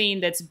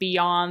 something that's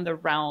beyond the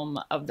realm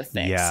of the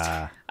fixed.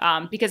 Yeah.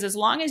 Because as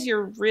long as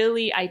you're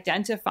really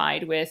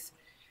identified with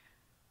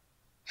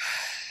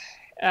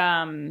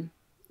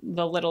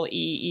the little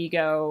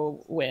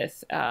ego,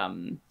 with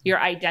your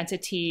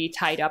identity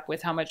tied up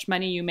with how much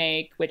money you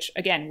make, which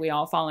again, we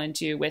all fall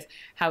into, with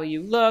how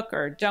you look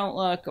or don't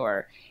look,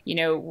 or, you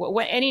know,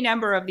 any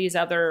number of these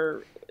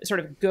other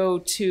sort of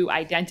go-to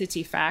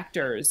identity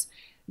factors,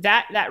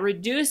 that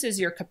reduces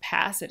your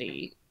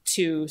capacity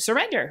to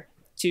surrender,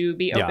 to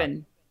be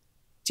open,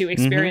 to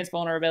experience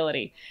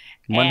vulnerability.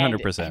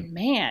 100%. And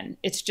man,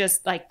 it's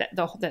just like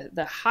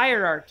the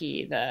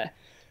hierarchy,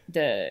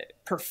 the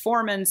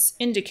performance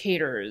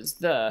indicators,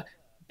 the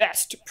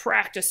best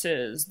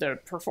practices, the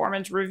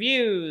performance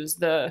reviews,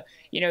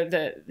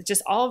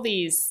 just all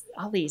these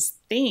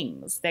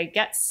things, they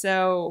get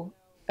so,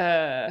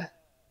 in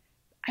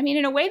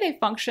a way they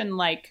function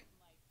like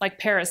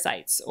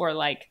parasites, or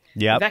like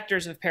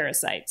vectors of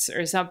parasites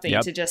or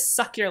something, to just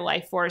suck your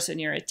life force and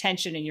your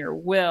attention and your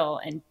will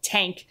and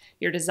tank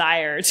your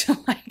desire to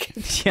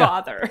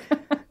bother.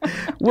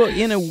 Well,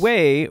 in a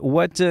way,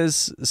 what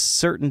does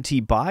certainty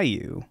buy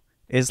you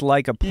is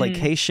like a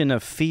placation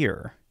of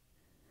fear.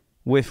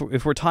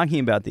 If we're talking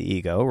about the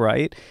ego,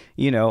 right?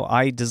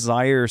 I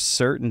desire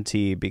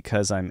certainty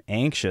because I'm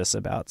anxious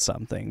about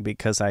something,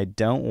 because I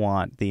don't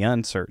want the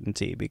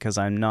uncertainty, because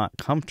I'm not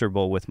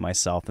comfortable with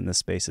myself in the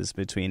spaces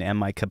between and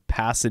my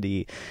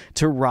capacity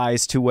to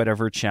rise to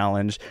whatever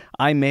challenge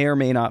I may or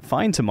may not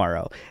find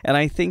tomorrow. And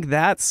I think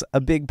that's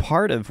a big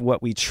part of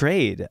what we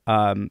trade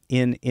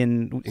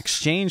in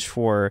exchange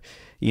for,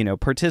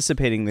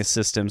 participating in these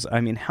systems.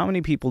 I mean, how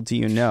many people do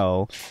you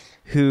know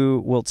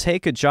who will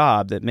take a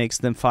job that makes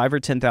them $5,000 or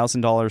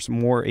 $10,000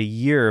 more a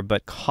year,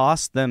 but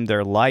costs them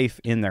their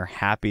life in their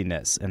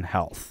happiness and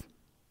health?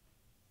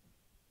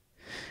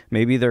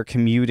 Maybe they're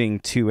commuting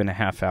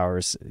 2.5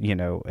 hours,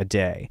 a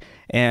day.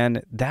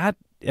 And that's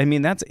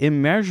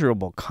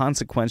immeasurable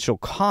consequential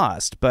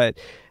cost, but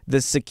the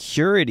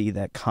security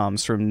that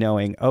comes from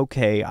knowing,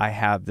 okay, I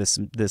have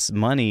this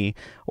money,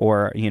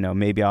 or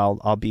maybe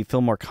I'll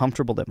feel more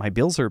comfortable that my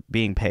bills are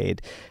being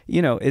paid.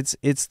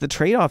 It's the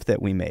trade-off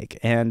that we make,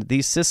 and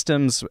these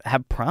systems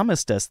have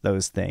promised us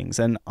those things,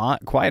 and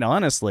quite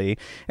honestly,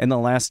 in the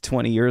last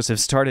 20 years, have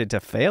started to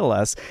fail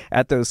us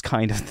at those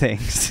kind of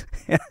things.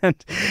 And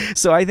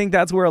so I think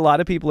that's where a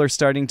lot of people are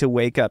starting to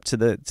wake up to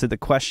the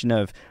question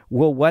of,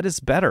 well, what is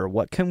better?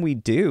 What can we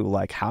do?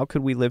 Like, how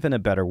could we live in a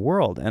better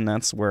world? And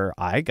that's where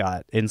I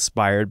got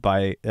inspired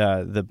by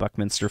the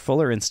Buckminster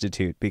Fuller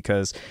Institute,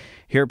 because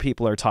here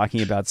people are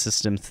talking about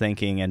system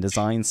thinking and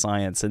design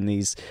science and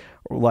these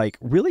like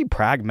really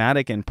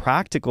pragmatic and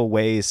practical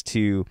ways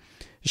to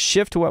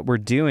shift what we're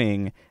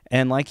doing.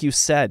 And like you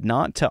said,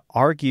 not to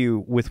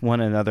argue with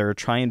one another,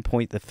 try and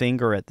point the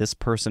finger at this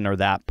person or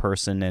that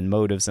person and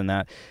motives and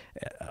that,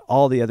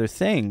 all the other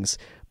things,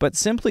 but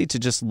simply to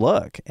just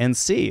look and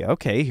see,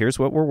 okay, here's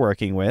what we're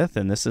working with,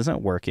 and this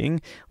isn't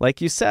working.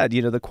 Like you said,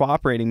 the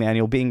cooperating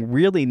manual being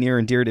really near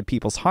and dear to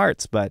people's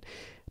hearts, but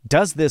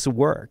does this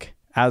work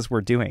as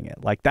we're doing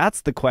it? Like,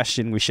 that's the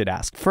question we should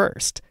ask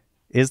first.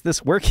 Is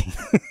this working?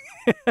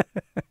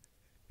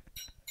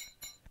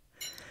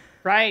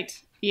 Right.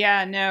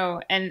 Yeah,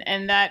 no.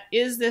 And that,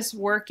 is this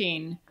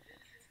working?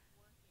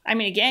 I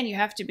mean, again, you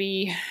have to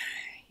be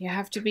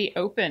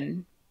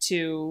open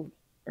to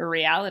a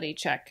reality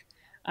check.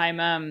 I'm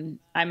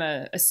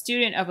a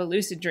student of a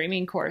lucid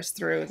dreaming course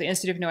through the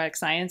Institute of Noetic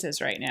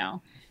Sciences right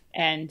now.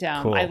 And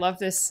Cool. I love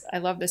this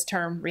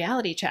term,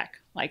 reality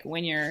check. Like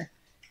when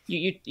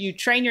you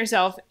train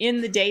yourself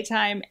in the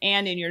daytime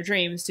and in your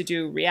dreams to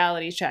do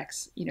reality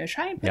checks.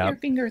 Try and put your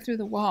finger through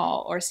the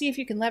wall, or see if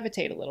you can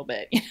levitate a little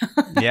bit.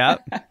 Yeah.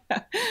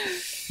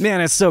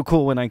 Man, it's so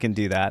cool when I can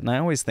do that. And I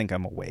always think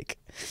I'm awake.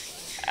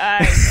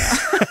 I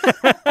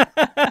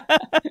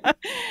know.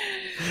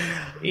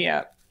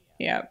 Yeah.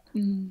 Yeah.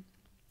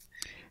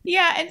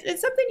 Yeah. And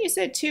something you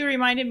said too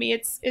reminded me,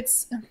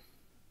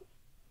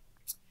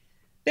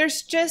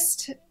 there's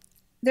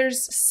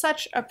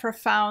such a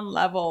profound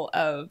level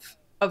of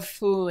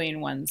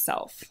fooling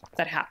oneself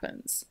that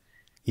happens.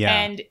 Yeah.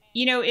 And,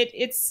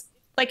 it's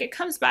like, it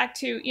comes back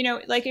to,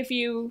 like if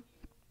you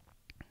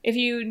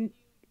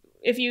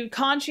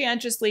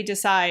conscientiously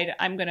decide,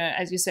 I'm going to,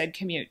 as you said,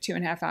 commute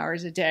 2.5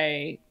 hours a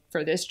day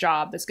for this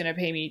job that's going to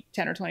pay me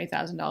 $10,000 or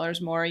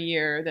 $20,000 more a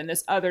year than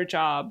this other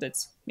job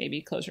that's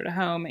maybe closer to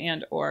home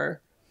and or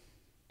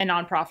a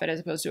nonprofit as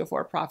opposed to a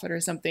for-profit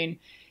or something.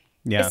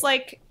 Yeah. It's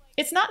like,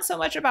 it's not so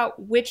much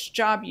about which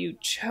job you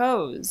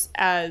chose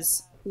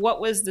as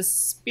what was the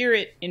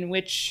spirit in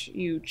which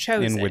you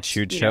chose it. In which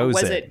you chose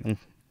it. Was it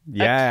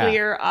a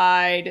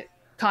clear-eyed,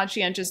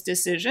 conscientious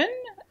decision,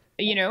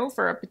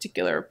 for a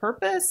particular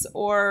purpose?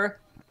 Or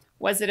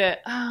was it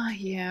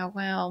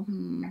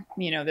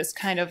this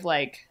kind of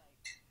like,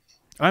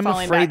 I'm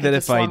afraid that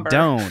if slumber. I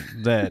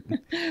don't, that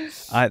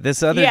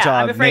this other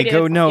job may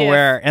go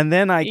nowhere, and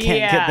then I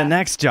can't get the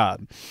next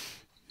job.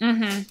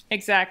 Mm-hmm,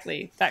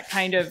 exactly. That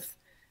kind of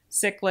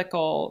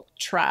cyclical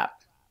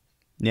trap.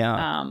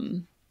 Yeah.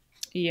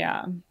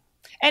 Yeah.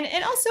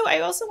 And also,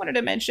 I also wanted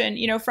to mention,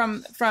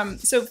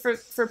 so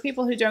for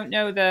people who don't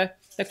know, the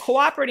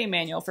Cooperating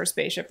Manual for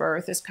Spaceship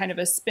Earth is kind of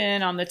a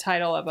spin on the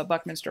title of a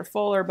Buckminster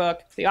Fuller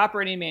book, The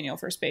Operating Manual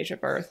for Spaceship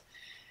Earth.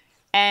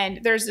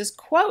 And there's this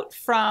quote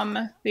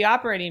from the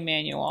Operating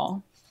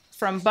Manual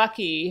from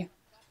Bucky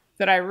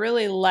that I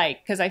really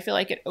like, because I feel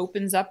like it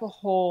opens up a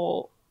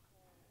whole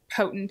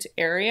potent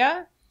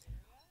area.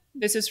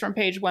 This is from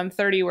page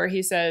 130, where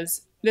he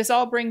says, "This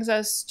all brings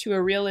us to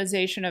a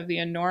realization of the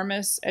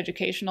enormous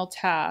educational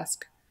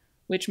task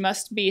which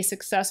must be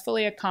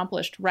successfully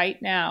accomplished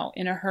right now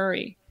in a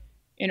hurry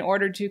in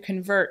order to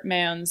convert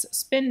man's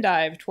spin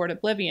dive toward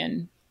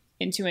oblivion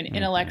into an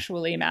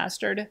intellectually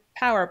mastered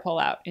power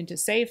pullout into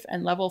safe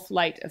and level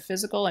flight of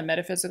physical and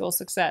metaphysical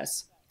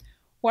success,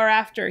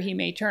 whereafter he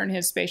may turn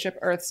his spaceship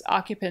Earth's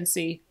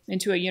occupancy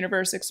into a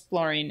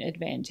universe-exploring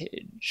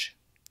advantage."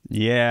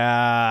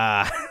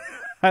 Yeah.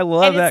 I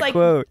love that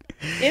quote.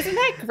 Isn't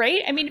that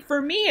great? I mean,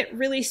 for me, it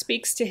really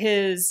speaks to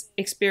his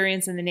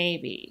experience in the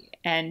Navy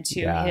and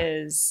to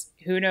his,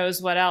 who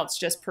knows what else,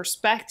 just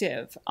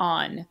perspective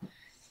on,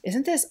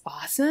 isn't this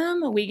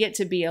awesome? We get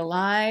to be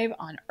alive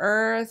on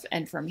Earth,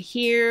 and from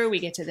here we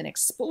get to then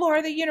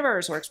explore the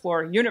universe, or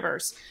explore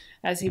universe,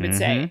 as he would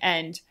say.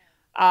 And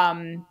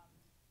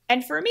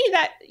for me,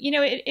 that,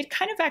 it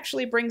kind of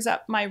actually brings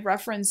up my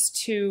reference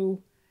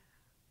to,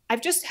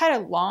 I've just had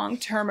a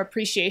long-term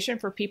appreciation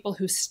for people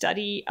who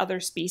study other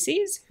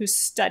species, who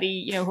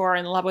study, who are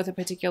in love with a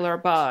particular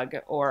bug,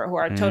 or who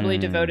are totally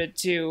devoted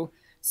to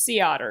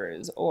sea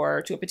otters,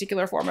 or to a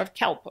particular form of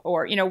kelp,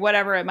 or,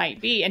 whatever it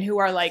might be, and who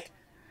are like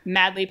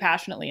madly,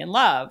 passionately in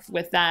love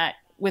with that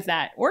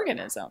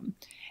organism.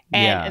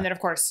 And then, of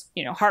course,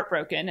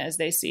 heartbroken as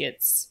they see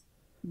its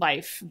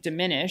life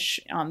diminish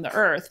on the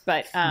Earth.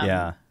 But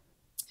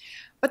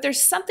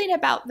there's something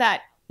about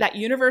that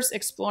universe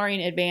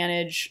exploring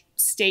advantage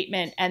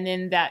statement, and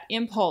then that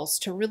impulse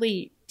to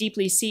really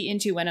deeply see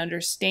into and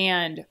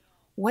understand,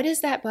 what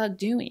is that bug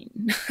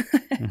doing?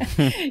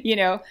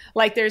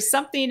 Like there's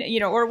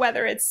something, or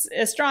whether it's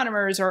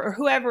astronomers or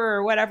whoever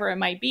or whatever it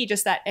might be,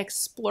 just that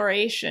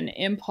exploration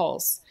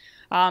impulse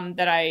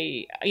that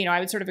I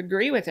would sort of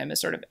agree with him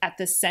is sort of at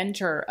the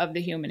center of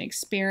the human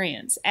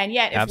experience. And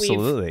yet if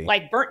we've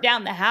like burnt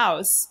down the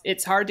house,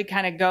 it's hard to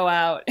kind of go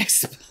out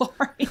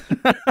exploring.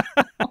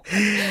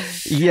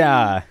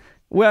 Yeah.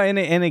 Well,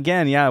 and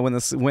again,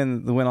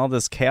 when all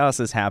this chaos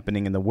is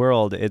happening in the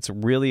world, it's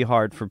really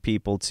hard for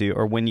people to,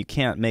 or when you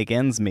can't make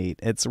ends meet,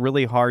 it's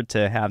really hard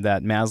to have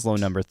that Maslow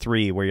number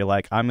 3 where you're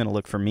like, I'm going to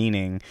look for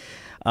meaning.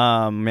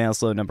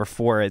 Maslow number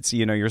 4, it's,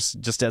 you're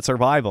just at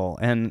survival,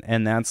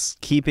 and that's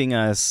keeping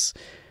us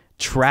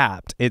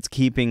trapped. It's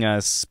keeping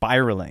us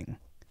spiraling.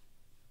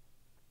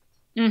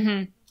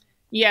 Mm-hmm.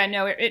 Yeah,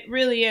 no, it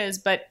really is.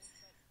 But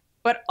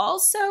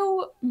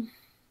also,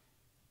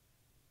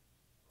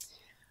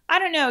 I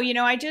don't know,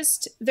 I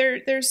just,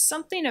 there's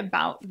something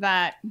about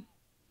that,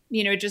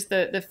 just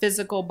the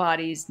physical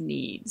body's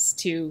needs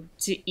to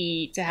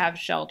eat, to have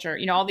shelter,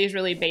 all these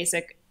really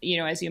basic,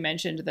 as you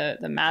mentioned, the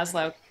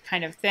Maslow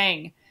kind of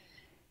thing.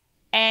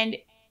 And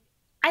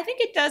I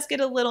think it does get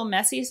a little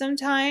messy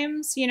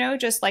sometimes,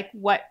 just like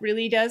what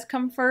really does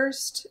come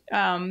first.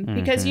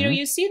 Because,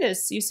 you see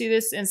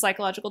this in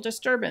psychological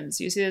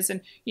disturbance. You see this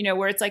in,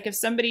 where it's like if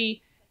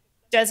somebody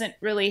doesn't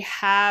really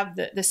have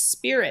the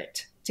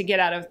spirit to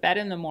get out of bed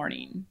in the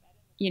morning,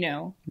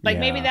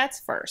 maybe that's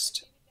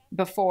first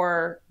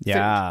before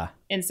food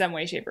in some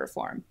way, shape, or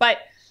form. But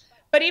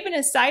even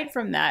aside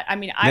from that, I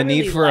mean, the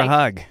need for a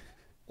hug.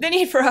 The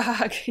need for a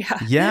hug,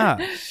 yeah.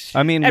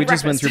 I mean, we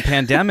just went through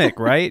pandemic,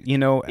 right?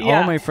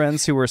 All my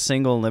friends who were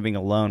single and living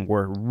alone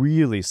were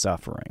really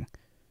suffering.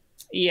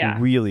 Yeah.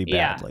 Really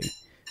badly.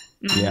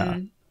 Yeah.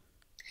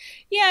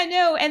 Yeah,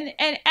 no, and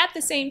at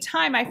the same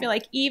time, I feel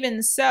like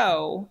even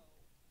so,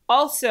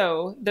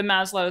 also the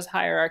Maslow's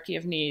hierarchy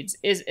of needs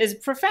is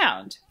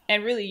profound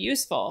and really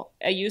useful,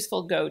 a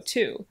useful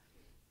go-to,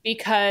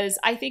 because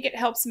I think it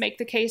helps make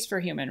the case for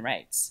human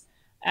rights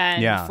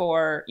and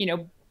for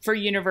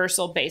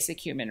universal basic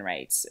human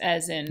rights,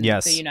 as in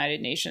the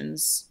United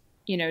Nations,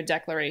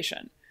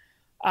 declaration.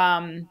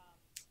 And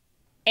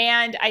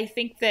I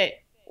think that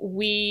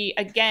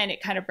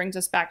it kind of brings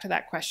us back to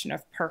that question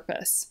of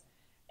purpose.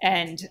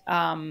 And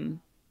could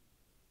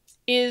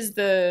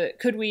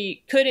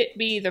it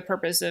be the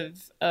purpose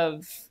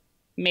of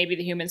maybe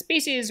the human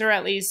species, or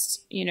at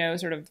least,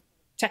 sort of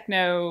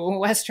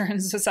techno-Western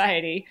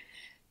society,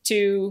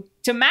 to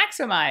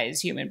maximize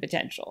human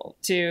potential,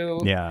 to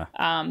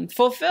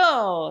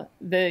fulfill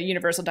the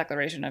Universal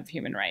Declaration of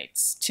Human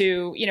Rights,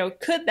 to,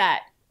 could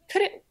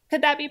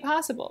that be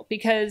possible?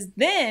 Because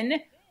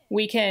then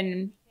we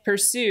can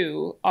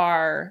pursue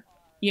our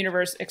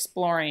universe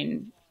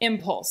exploring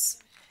impulse.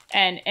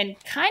 And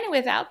kind of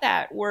without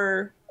that,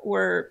 we're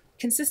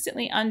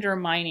consistently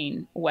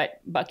undermining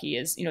what Bucky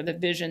is, the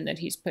vision that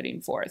he's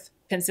putting forth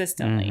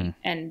consistently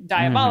and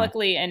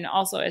diabolically. And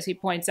also, as he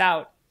points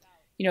out,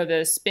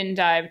 the spin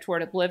dive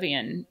toward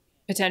oblivion,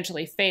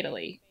 potentially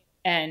fatally.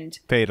 And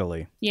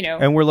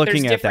and we're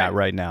looking at that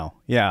right now.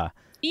 Yeah.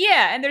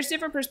 Yeah. And there's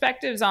different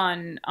perspectives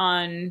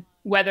on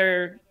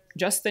whether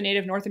just the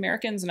native North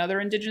Americans and other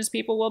indigenous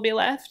people will be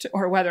left,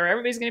 or whether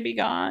everybody's going to be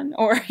gone,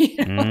 or,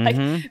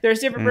 like there's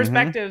different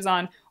perspectives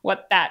on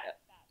what that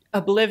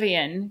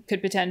oblivion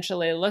could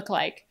potentially look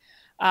like.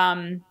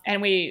 And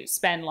we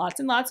spend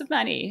lots and lots of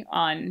money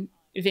on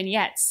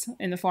vignettes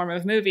in the form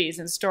of movies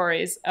and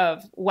stories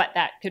of what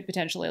that could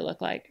potentially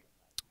look like.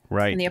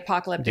 Right. In the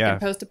apocalyptic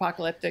and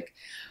post-apocalyptic.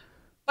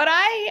 But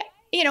I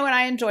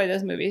enjoy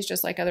those movies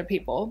just like other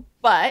people.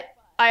 But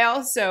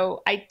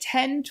I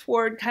tend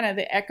toward kind of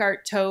the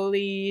Eckhart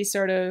Tolle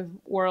sort of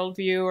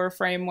worldview or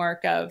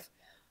framework of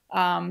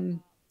that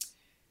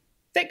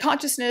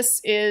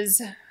consciousness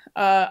is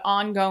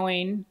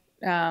ongoing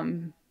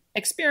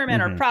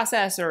experiment or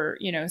process or,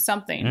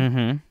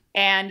 something.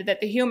 And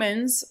that the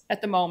humans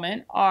at the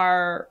moment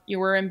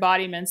we're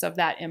embodiments of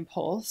that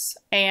impulse,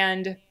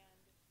 and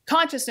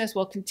consciousness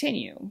will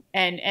continue.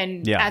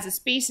 And as a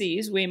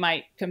species, we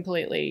might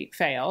completely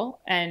fail,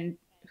 and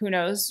who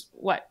knows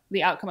what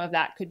the outcome of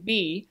that could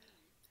be.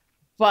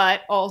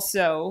 But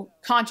also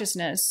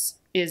consciousness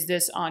is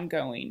this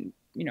ongoing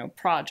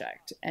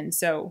project. And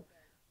so,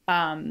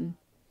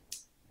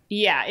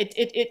 yeah,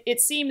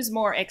 it seems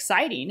more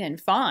exciting and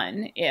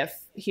fun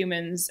if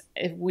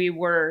we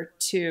were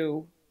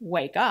to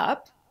wake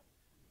up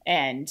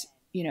and,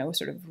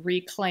 sort of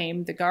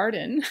reclaim the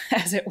garden,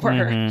 as it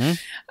were.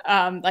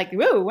 Like,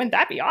 woo, wouldn't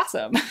that be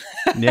awesome?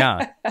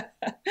 Yeah.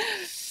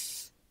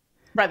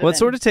 Well, it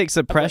sort of takes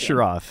the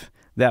pressure off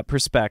that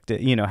perspective,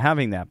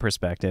 having that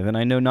perspective. And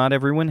I know not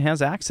everyone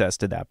has access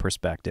to that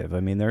perspective. I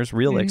mean, there's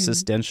real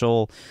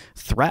existential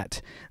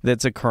threat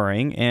that's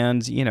occurring.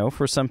 And,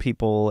 for some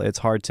people, it's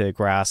hard to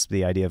grasp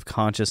the idea of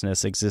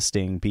consciousness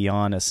existing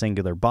beyond a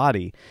singular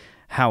body.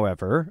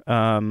 However,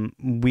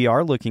 we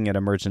are looking at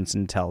emergent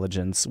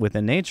intelligence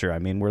within nature. I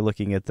mean, we're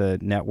looking at the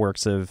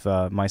networks of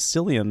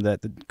mycelium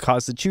that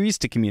cause the trees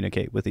to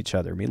communicate with each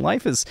other. I mean,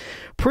 life is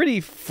pretty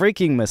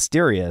freaking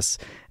mysterious,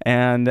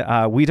 and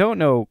we don't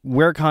know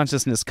where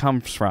consciousness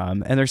comes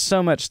from. And there's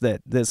so much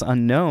that's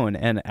unknown.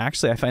 And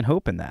actually, I find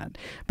hope in that,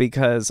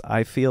 because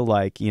I feel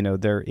like,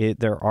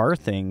 there are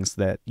things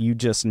that you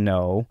just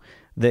know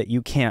that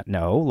you can't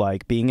know,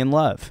 like being in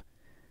love.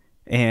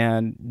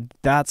 And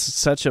that's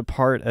such a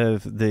part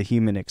of the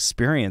human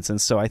experience.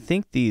 And so I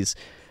think these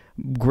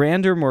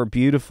grander, more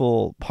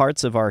beautiful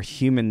parts of our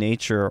human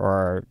nature,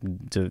 or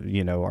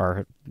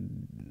our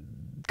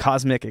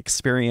cosmic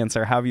experience,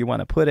 or however you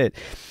want to put it,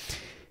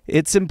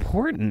 it's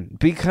important,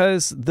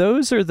 because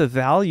those are the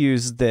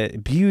values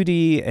that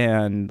beauty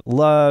and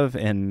love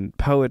and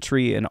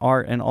poetry and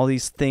art and all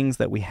these things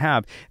that we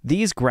have,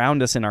 these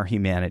ground us in our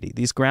humanity.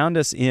 These ground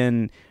us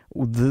in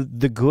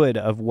the good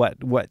of what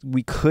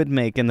we could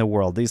make in the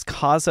world. These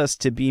cause us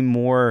to be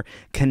more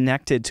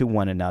connected to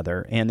one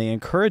another, and they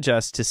encourage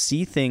us to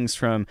see things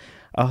from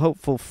a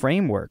hopeful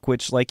framework,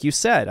 which, like you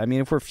said, I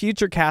mean, if we're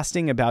future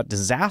casting about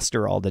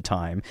disaster all the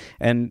time,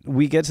 and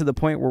we get to the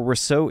point where we're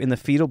so in the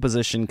fetal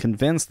position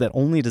convinced that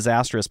only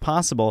disaster is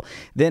possible,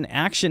 then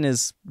action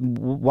is,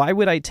 why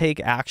would I take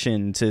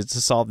action to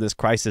solve this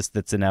crisis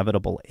that's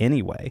inevitable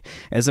anyway?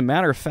 As a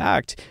matter of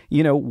fact,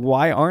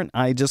 why aren't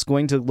I just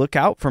going to look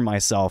out for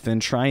myself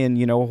and try and,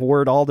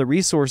 hoard all the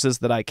resources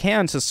that I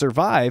can to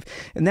survive?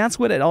 And that's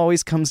what it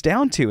always comes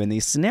down to in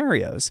these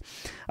scenarios.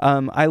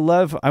 I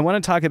want to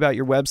talk about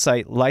your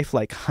website, Life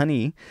Like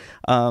Honey.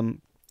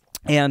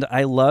 And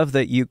I love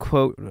that you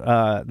quote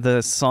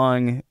the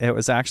song. It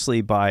was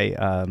actually by,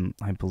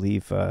 I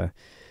believe the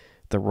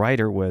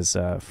writer was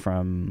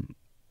from,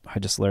 I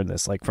just learned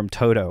this, like from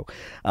Toto,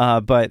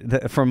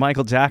 but from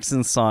Michael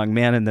Jackson's song,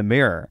 Man in the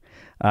Mirror.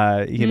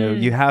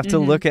 You have to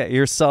look at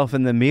yourself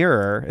in the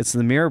mirror. It's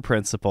the mirror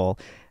principle.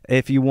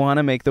 If you want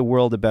to make the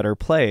world a better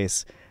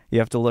place, you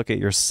have to look at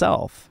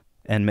yourself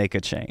and make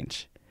a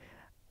change.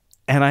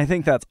 And I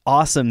think that's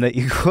awesome that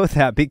you quote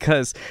that,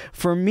 because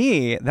for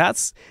me,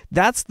 that's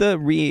been the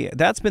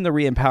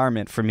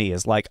re-empowerment for me,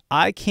 is like,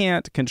 I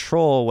can't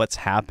control what's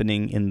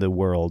happening in the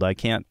world. I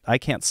can't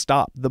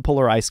stop the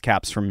polar ice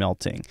caps from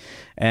melting.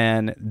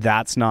 And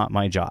that's not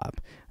my job.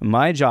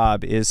 My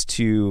job is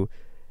to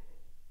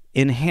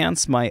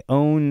enhance my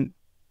own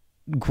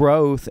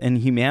growth and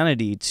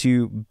humanity,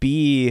 to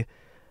be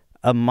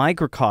a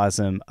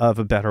microcosm of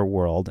a better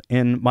world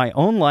in my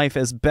own life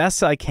as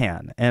best I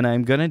can. And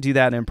I'm going to do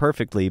that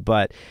imperfectly.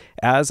 But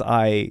as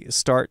I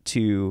start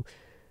to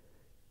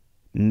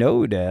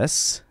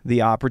notice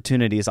the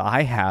opportunities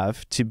I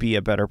have to be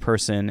a better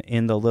person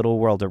in the little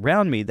world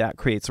around me, that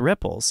creates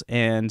ripples.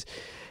 And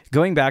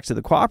going back to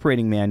the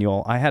cooperating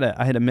manual, I had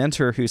a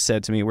mentor who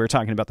said to me, we were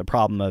talking about the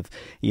problem of,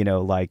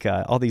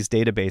 all these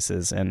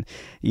databases, and,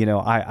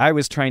 I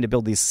was trying to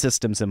build these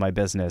systems in my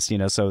business,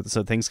 so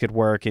things could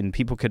work and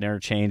people could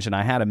interchange. And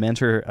I had a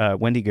mentor,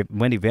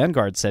 Wendy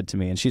Vanguard, said to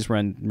me, and she's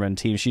run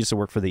teams. She used to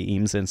work for the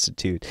Eames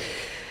Institute.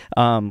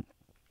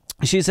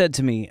 She said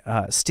to me,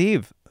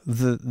 Steve,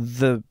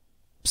 the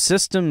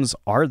systems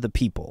are the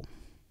people.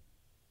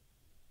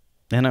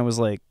 And I was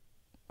like,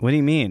 what do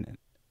you mean?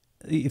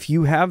 If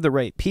you have the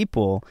right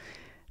people,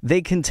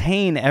 they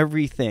contain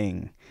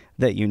everything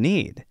that you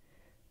need.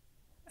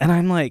 And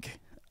I'm like,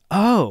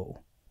 oh,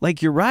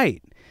 like, you're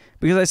right.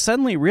 Because I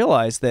suddenly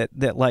realized that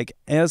like,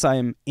 as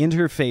I'm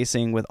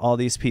interfacing with all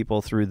these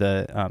people through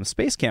the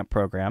Space Camp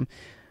program,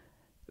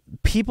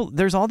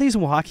 there's all these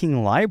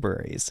walking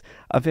libraries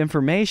of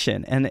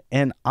information,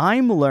 and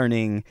I'm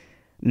learning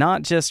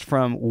not just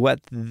from what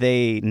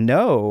they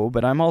know,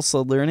 but I'm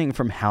also learning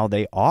from how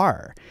they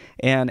are.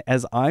 And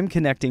as I'm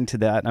connecting to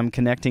that, I'm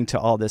connecting to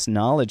all this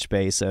knowledge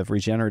base of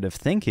regenerative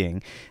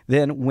thinking,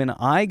 then when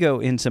I go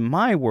into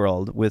my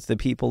world with the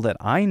people that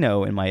I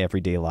know in my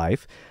everyday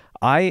life,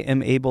 I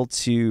am able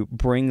to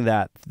bring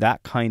that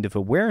kind of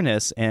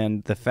awareness,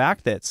 and the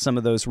fact that some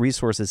of those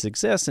resources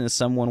exist, and if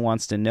someone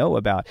wants to know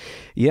about,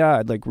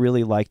 I'd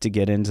really like to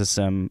get into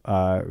some,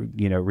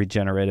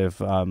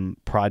 regenerative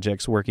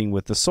projects working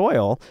with the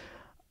soil,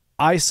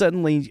 I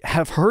suddenly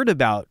have heard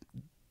about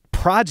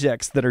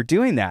projects that are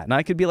doing that. And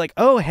I could be like,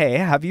 oh, hey,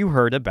 have you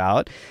heard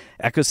about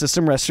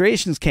ecosystem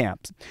restorations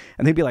camps?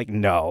 And they'd be like,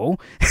 no.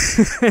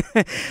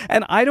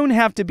 And I don't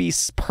have to be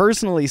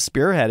personally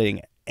spearheading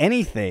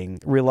anything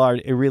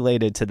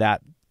related to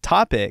that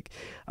topic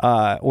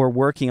or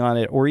working on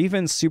it or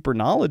even super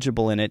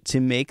knowledgeable in it to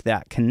make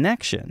that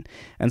connection.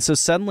 And so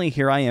suddenly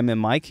here I am in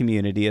my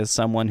community as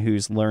someone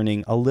who's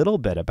learning a little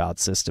bit about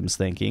systems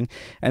thinking,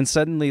 and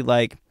suddenly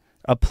like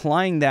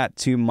applying that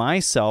to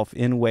myself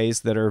in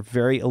ways that are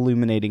very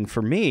illuminating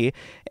for me.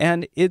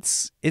 And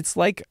it's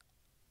like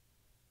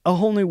a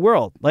whole new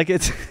world. Like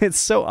it's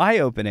so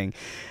eye-opening.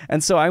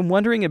 And so I'm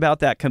wondering about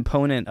that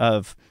component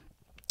of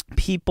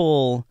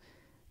people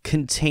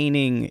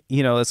containing,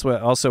 that's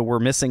what also we're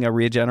missing a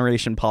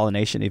regeneration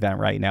pollination event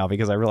right now,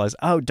 because I realized,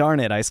 oh, darn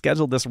it, I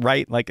scheduled this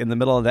right like in the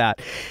middle of that.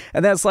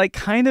 And that's like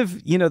kind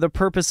of, the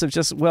purpose of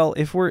just, well,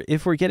 if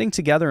we're getting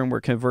together and we're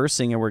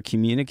conversing and we're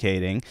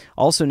communicating,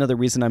 also another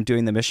reason I'm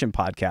doing the Mission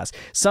podcast,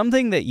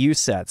 something that you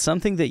said,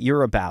 something that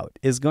you're about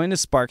is going to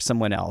spark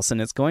someone else, and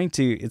it's going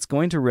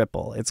to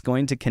ripple, it's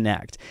going to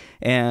connect.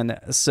 And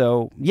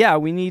so, yeah,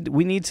 we need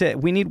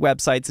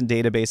websites and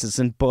databases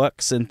and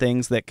books and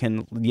things that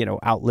can,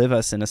 outlive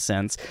us in a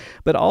sense.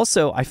 But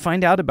also I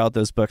find out about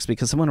those books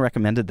because someone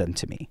recommended them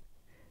to me.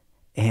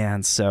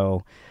 And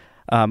so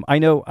I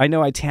know I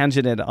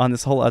tangented on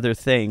this whole other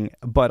thing,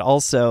 but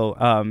also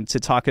to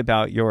talk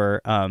about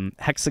your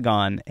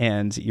hexagon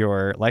and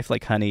your Life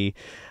Like Honey,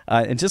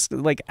 and just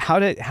like how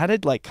to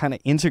like kind of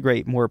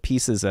integrate more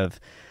pieces of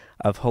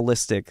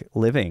holistic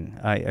living.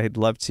 I'd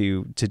love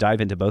to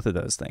dive into both of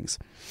those things.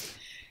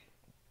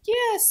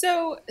 Yeah,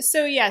 so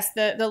yes,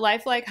 the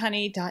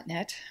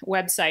lifelikehoney.net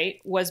website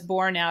was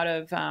born out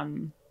of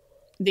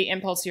the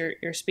impulse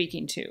you're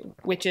speaking to,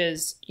 which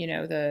is,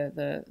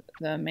 the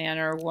man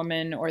or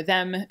woman or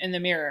them in the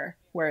mirror,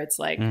 where it's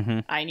like,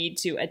 I need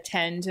to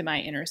attend to my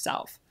inner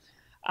self.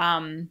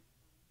 And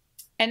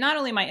not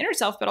only my inner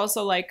self, but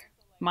also like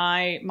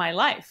my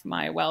life,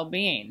 my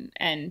well-being.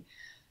 And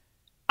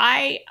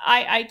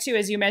I too,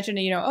 as you mentioned,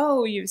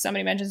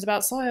 somebody mentions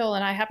about soil,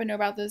 and I happen to know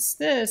about this,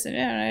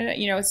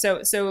 and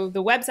so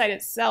the website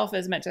itself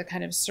is meant to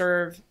kind of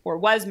serve, or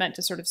was meant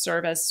to sort of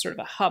serve as sort of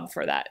a hub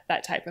for that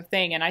type of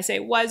thing. And I say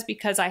it was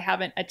because I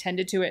haven't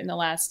attended to it in the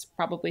last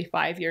probably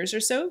 5 years or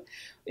so.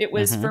 It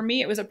was, for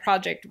me, it was a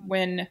project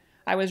when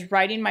I was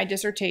writing my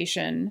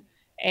dissertation,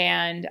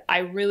 and I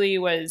really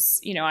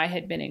was, I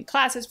had been in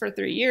classes for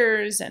 3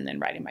 years and then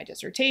writing my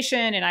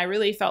dissertation, and I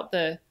really felt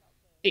the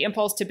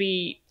impulse to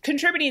be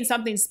contributing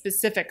something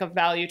specific of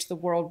value to the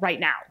world right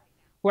now.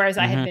 Whereas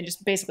I had been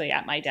just basically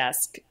at my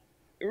desk,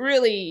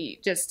 really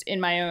just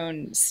in my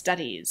own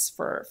studies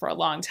for a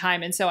long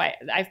time. And so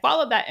I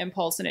followed that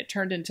impulse, and it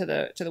turned into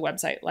the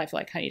website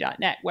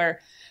lifelikehoney.net, where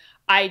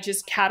I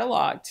just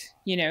cataloged,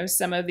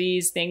 some of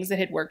these things that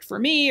had worked for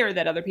me, or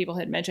that other people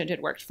had mentioned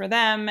had worked for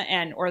them,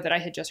 or that I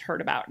had just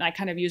heard about. And I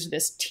kind of used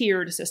this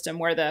tiered system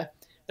where the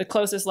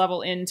closest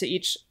level into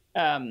each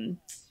side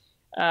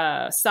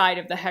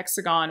of the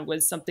hexagon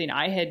was something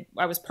I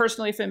was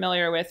personally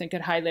familiar with and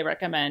could highly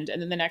recommend. And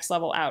then the next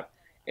level out,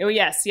 oh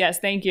yes,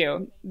 thank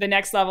you. The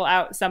next level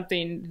out,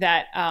 something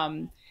that,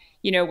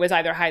 was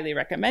either highly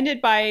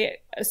recommended by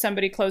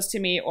somebody close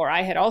to me, or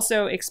I had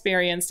also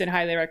experienced and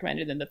highly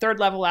recommended. And the third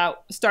level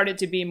out started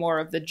to be more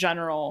of the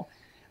general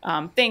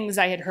things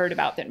I had heard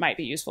about that might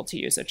be useful to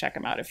you. So check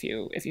them out if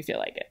you feel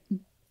like it.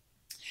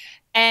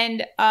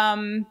 And,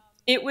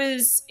 it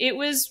was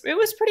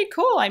pretty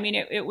cool. I mean,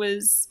 it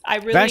was, I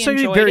really actually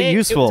enjoyed very it.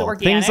 useful. It was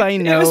organic. Things I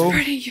know. It was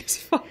pretty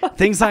useful.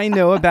 Things I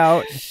know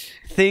about,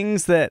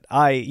 things that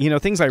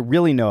things I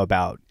really know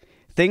about,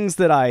 things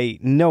that I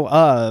know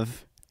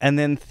of, and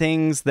then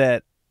things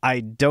that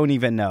I don't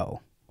even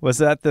know. Was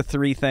that the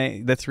three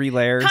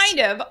layers? Kind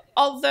of.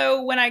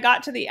 Although when I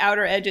got to the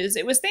outer edges,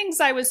 it was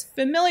things I was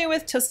familiar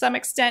with to some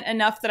extent,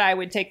 enough that I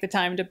would take the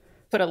time to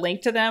put a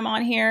link to them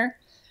on here.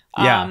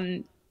 Yeah.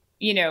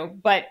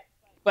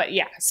 But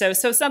yeah, so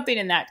something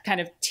in that kind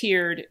of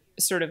tiered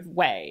sort of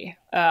way,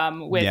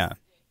 with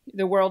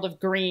the world of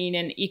green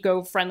and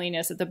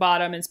eco-friendliness at the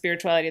bottom and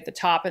spirituality at the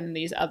top, and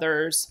these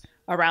others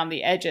around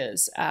the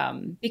edges.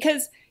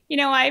 Because,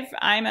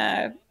 I'm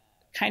a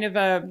kind of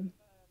a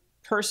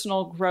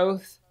personal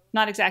growth,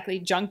 not exactly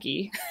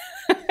junkie.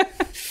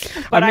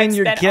 But I mean,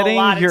 you're getting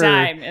a lot of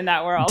time in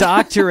that world.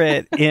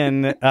 Doctorate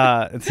in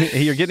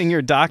you're getting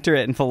your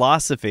doctorate in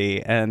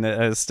philosophy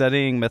and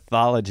studying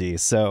mythology.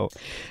 So,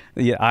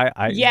 yeah,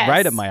 yes.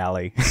 Right up my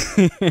alley.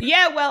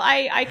 Yeah, well,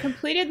 I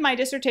completed my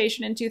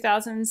dissertation in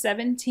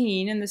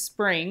 2017 in the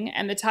spring,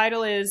 and the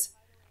title is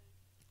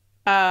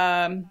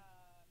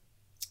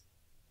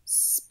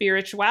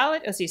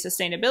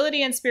Sustainability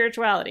and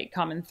Spirituality,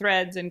 Common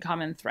Threads and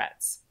Common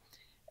Threats.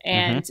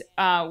 And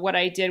what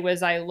I did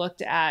was I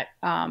looked at,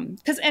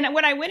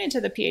 when I went into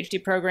the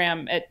PhD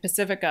program at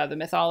Pacifica, the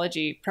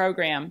mythology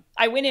program,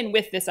 I went in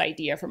with this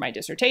idea for my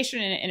dissertation,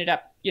 and it ended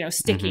up,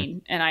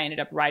 sticking. And I ended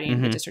up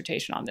writing the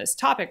dissertation on this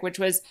topic, which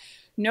was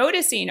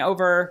noticing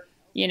over,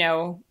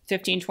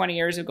 15, 20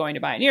 years of going to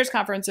Pioneers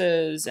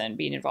conferences and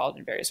being involved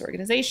in various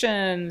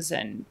organizations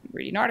and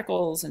reading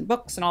articles and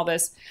books and all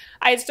this.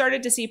 I had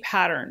started to see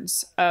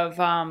patterns of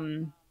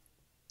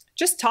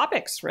just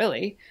topics,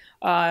 really.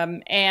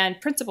 And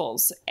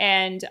principles.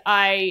 And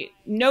I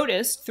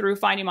noticed through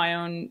finding my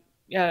own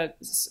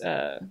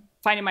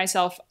finding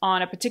myself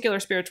on a particular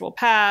spiritual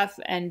path,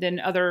 and then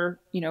other,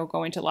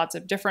 going to lots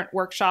of different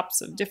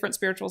workshops of different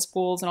spiritual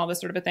schools and all this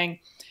sort of a thing,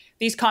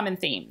 these common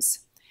themes.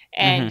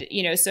 And,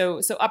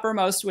 so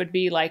uppermost would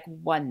be like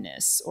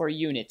oneness or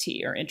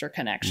unity or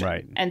interconnection.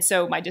 Right. And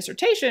so my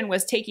dissertation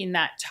was taking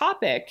that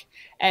topic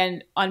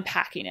and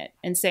unpacking it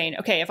and saying,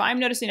 okay, if I'm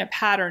noticing a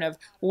pattern of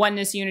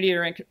oneness, unity,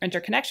 or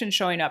interconnection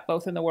showing up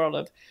both in the world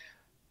of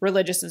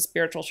religious and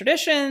spiritual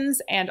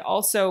traditions and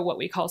also what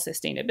we call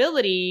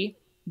sustainability,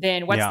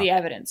 then what's the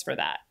evidence for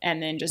that?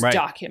 And then just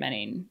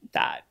documenting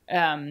that.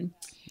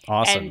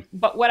 Awesome.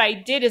 But what I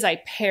did is I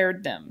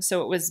paired them.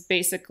 So it was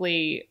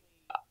basically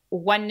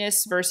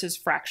oneness versus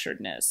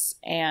fracturedness,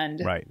 and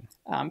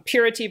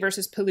purity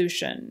versus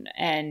pollution,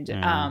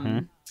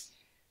 and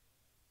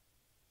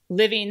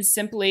living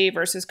simply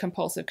versus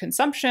compulsive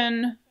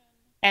consumption,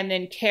 and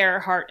then care,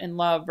 heart, and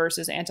love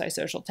versus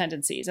antisocial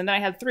tendencies. And then I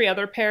had 3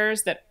 other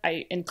pairs that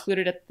I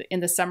included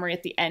in the summary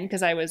at the end,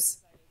 because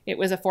it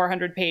was a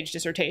 400-page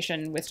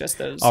dissertation with just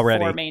those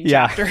 4 main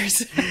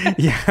chapters.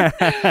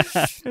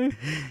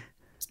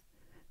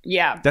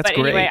 Yeah, that's but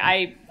great.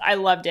 Anyway, I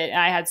loved it, and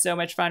I had so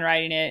much fun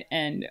writing it,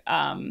 and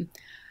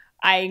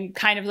I'm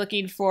kind of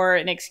looking for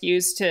an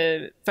excuse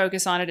to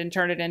focus on it and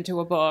turn it into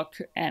a book,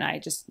 and I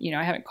just,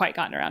 I haven't quite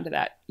gotten around to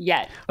that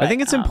yet. But, I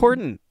think it's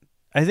important.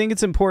 I think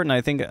it's important.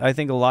 I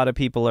think a lot of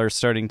people are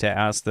starting to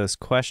ask those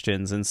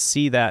questions and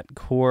see that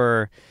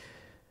core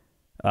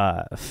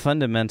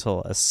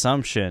fundamental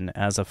assumption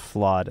as a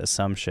flawed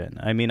assumption.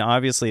 I mean,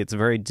 obviously, it's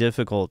very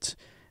difficult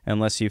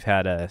unless you've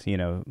had a,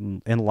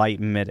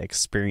 enlightenment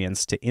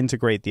experience to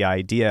integrate the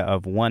idea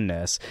of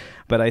oneness.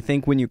 But I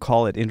think when you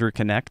call it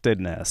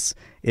interconnectedness,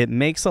 it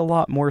makes a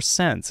lot more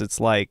sense. It's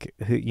like,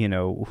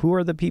 who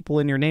are the people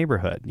in your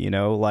neighborhood?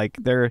 Like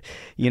they're,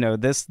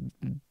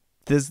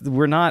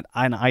 we're not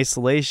in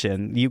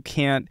isolation. You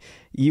can't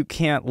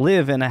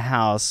live in a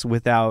house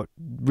without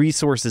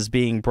resources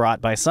being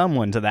brought by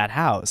someone to that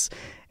house.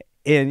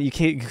 And you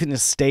couldn't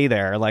just stay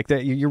there like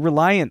that. You're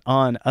reliant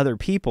on other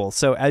people.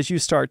 So as you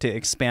start to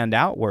expand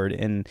outward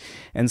and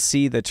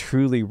see the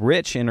truly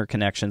rich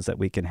interconnections that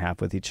we can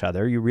have with each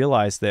other, you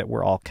realize that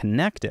we're all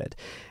connected.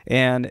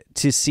 And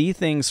to see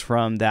things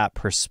from that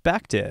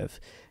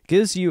perspective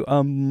gives you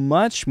a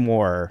much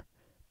more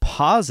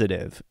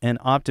positive and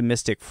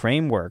optimistic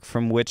framework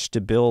from which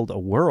to build a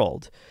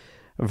world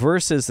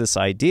versus this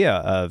idea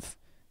of,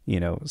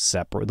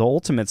 the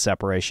ultimate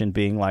separation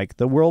being like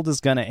the world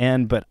is going to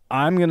end, but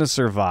I'm going to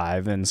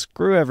survive and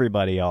screw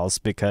everybody else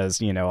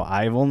because,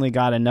 I've only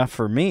got enough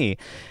for me.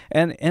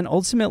 And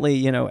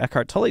ultimately,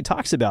 Eckhart Tolle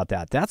talks about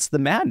that. That's the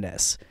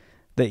madness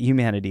that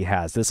humanity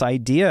has, this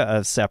idea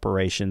of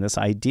separation, this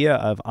idea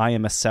of I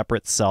am a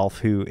separate self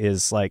who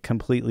is like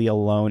completely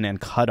alone and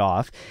cut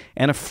off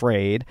and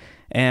afraid.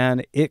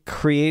 And it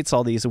creates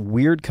all these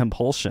weird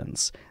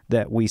compulsions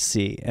that we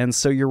see. And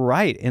so you're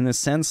right in the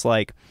sense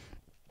like,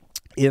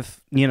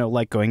 if,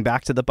 like going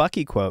back to the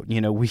Bucky quote,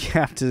 we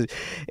have to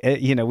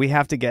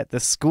get the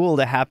school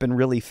to happen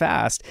really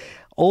fast.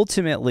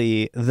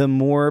 Ultimately, the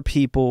more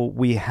people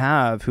we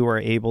have who are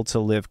able to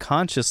live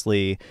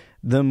consciously,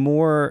 the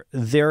more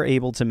they're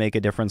able to make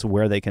a difference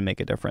where they can make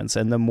a difference.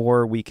 And the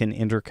more we can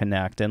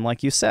interconnect. And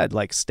like you said,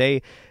 like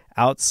stay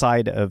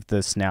outside of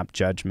the snap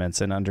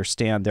judgments and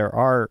understand there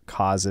are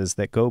causes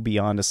that go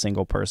beyond a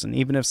single person.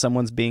 Even if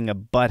someone's being a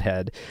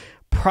butthead,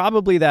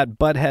 probably that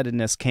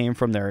buttheadedness came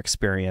from their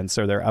experience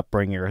or their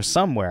upbringing or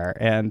somewhere.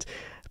 And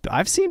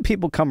I've seen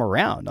people come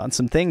around on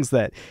some things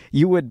that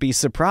you would be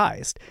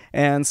surprised.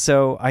 And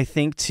so I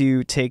think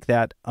to take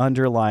that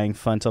underlying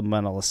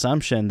fundamental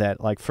assumption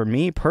that, like, for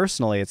me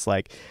personally, it's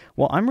like,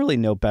 well, I'm really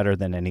no better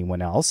than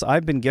anyone else.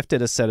 I've been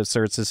gifted a set of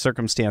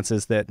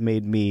circumstances that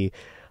made me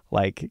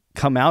like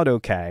come out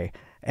okay.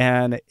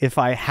 And if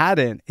I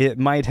hadn't, it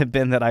might have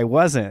been that I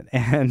wasn't.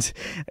 And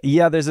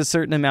yeah, there's a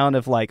certain amount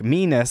of like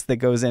meanness that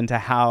goes into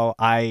how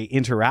I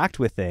interact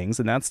with things,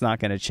 and that's not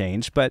going to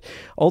change. But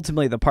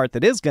ultimately, the part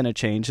that is going to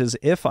change is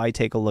if I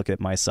take a look at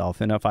myself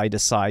and if I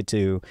decide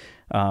to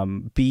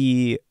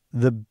be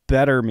the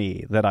better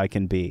me that I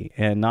can be,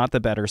 and not the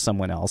better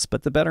someone else,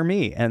 but the better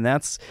me. And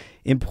that's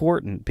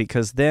important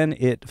because then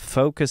it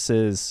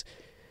focuses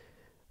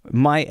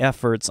my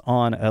efforts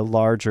on a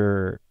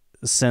larger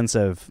sense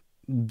of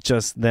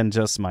just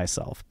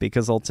myself,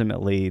 because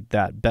ultimately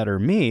that better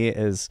me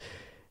is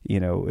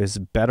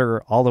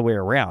better all the way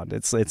around.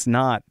 It's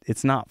not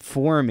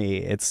for me.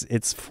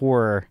 It's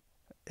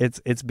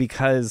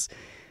because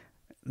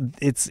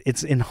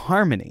it's in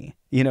harmony.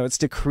 It's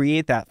to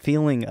create that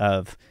feeling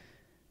of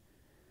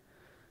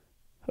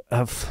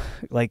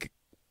like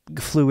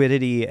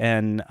fluidity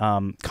and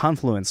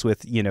confluence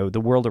with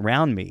the world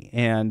around me,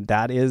 and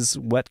that is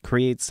what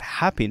creates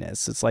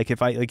happiness. It's like,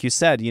 if I, like you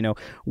said,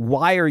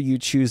 why are you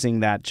choosing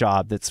that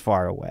job that's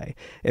far away?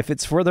 If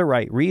it's for the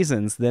right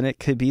reasons, then it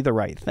could be the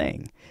right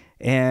thing.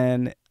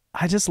 And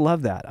I just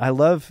love that. I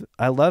love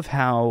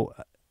how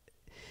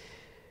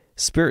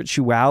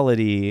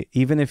spirituality,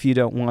 even if you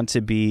don't want to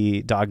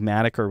be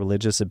dogmatic or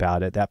religious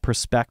about it, that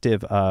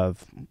perspective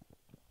of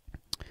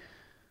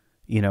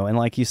and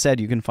like you said,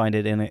 you can find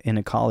it in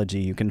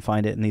ecology, you can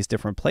find it in these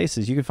different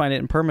places, you can find it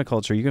in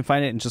permaculture, you can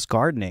find it in just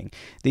gardening.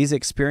 These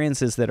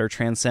experiences that are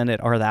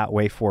transcendent are that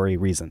way for a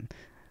reason.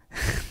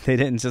 They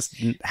didn't just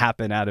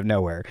happen out of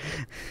nowhere.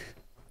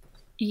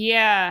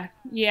 Yeah,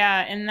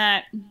 and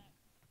that,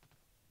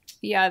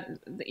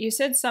 you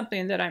said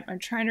something that I'm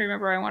trying to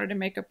remember I wanted to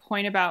make a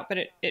point about, but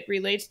it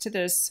relates to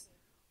this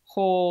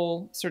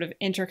whole sort of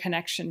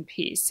interconnection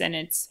piece. And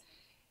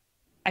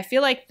I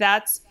feel like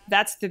that's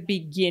the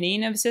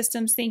beginning of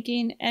systems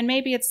thinking, and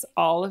maybe it's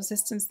all of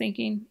systems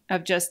thinking,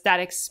 of just that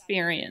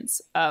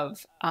experience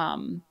of, at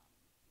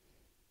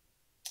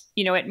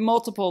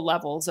multiple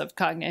levels of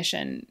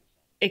cognition,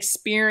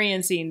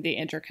 experiencing the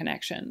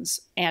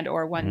interconnections and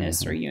or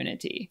oneness or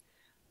unity.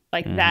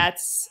 Like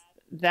that's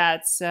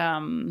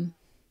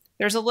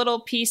there's a little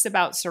piece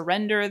about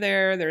surrender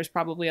there. There's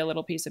probably a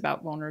little piece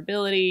about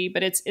vulnerability,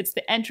 but it's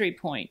the entry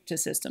point to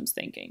systems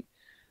thinking.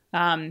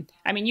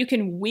 You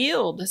can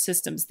wield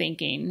systems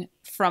thinking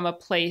from a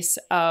place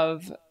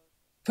of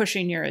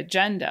pushing your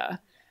agenda.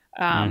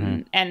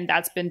 And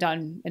that's been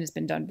done, and it's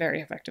been done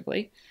very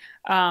effectively.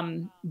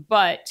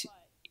 But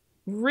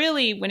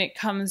really, when it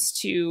comes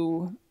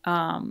to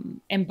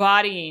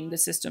embodying the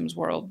systems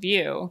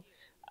worldview,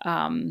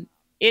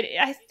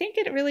 I think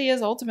it really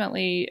is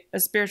ultimately a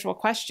spiritual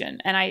question.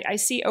 And I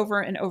see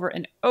over and over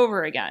and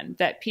over again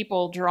that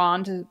people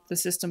drawn to the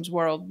systems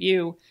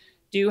worldview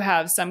do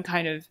have some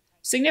kind of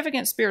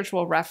significant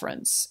spiritual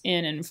reference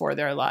in and for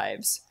their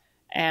lives.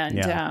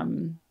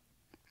 And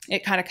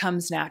it kind of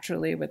comes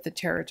naturally with the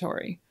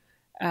territory.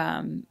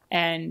 But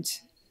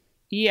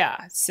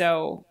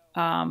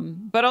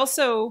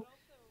also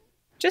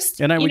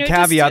just... And I would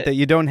caveat that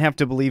you don't have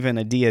to believe in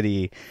a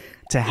deity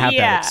to have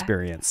that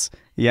experience.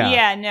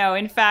 Yeah, no.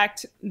 In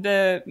fact,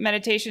 the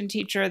meditation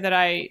teacher that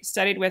I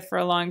studied with for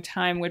a long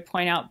time would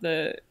point out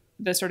the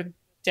sort of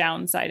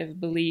downside of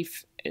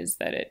belief is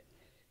that it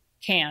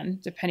can,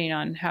 depending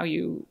on how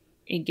you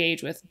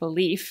engage with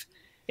belief,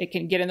 it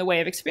can get in the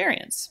way of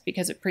experience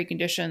because it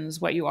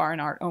preconditions what you are and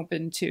aren't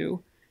open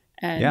to,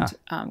 and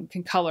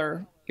can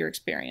color your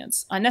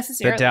experience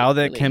unnecessarily. The Tao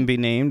that can be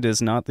named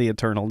is not the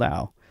eternal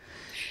Tao.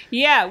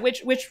 Yeah,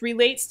 which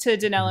relates to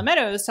Donella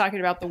Meadows talking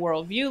about the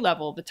worldview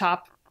level, the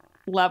top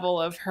level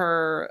of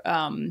her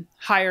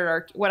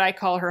hierarchy, what I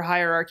call her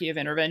hierarchy of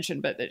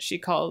intervention, but that she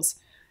calls,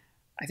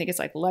 I think it's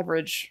like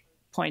leverage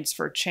points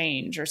for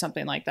change or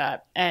something like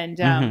that.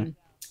 And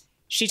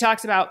she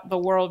talks about the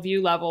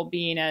worldview level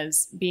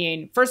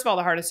being, first of all,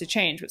 the hardest to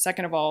change, but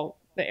second of all,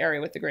 the area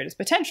with the greatest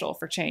potential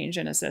for change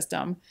in a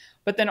system.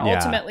 But then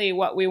ultimately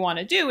what we want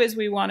to do is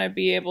we want to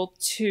be able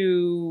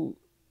to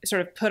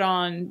sort of put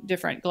on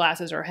different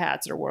glasses or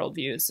hats or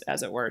worldviews,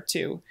 as it were,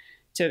 to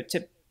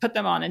put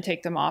them on and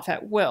take them off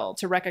at will,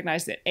 to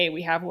recognize that A,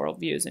 we have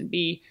worldviews, and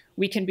B,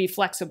 we can be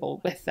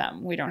flexible with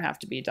them. We don't have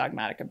to be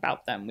dogmatic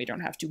about them. We don't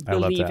have to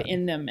believe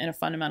in them in a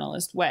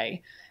fundamentalist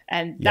way.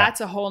 And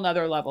that's a whole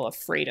nother level of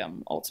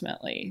freedom,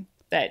 ultimately,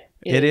 that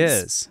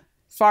is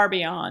far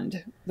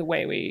beyond the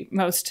way we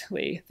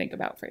mostly think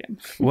about freedom.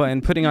 Well,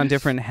 and putting on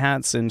different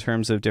hats in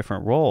terms of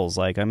different roles.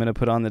 Like, I'm going to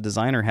put on the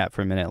designer hat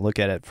for a minute, look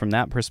at it from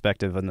that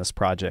perspective in this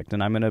project,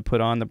 and I'm going to put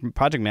on the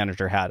project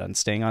manager hat on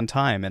staying on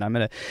time, and I'm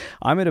going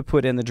to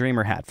put in the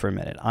dreamer hat for a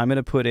minute. I'm going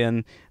to put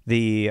in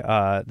the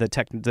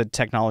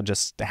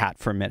technologist hat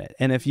for a minute.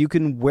 And if you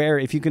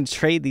can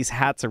trade these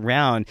hats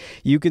around,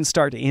 you can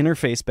start to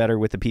interface better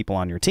with the people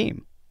on your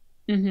team.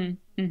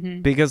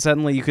 Because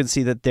suddenly you can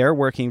see that they're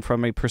working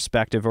from a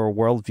perspective or a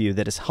worldview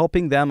that is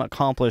helping them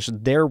accomplish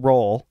their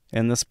role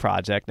in this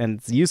project, and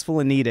it's useful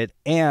and needed.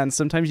 And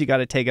sometimes you got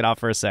to take it off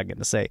for a second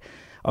to say,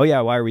 oh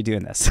yeah, why are we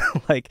doing this?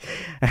 Like,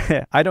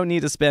 I don't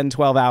need to spend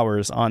 12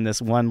 hours on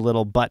this one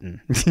little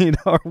button,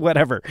 or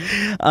whatever.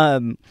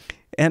 And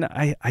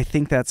I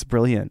think that's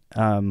brilliant.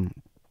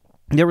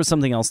 There was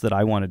something else that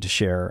I wanted to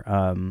share,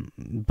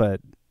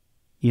 but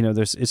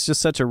it's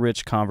just such a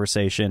rich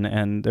conversation,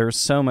 and there's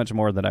so much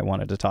more that I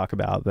wanted to talk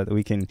about, but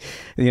we can,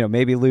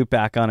 maybe loop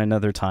back on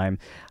another time.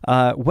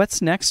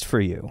 What's next for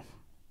you,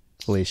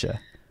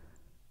 Felicia?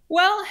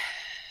 Well,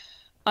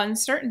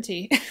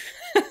 uncertainty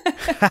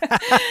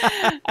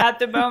at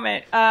the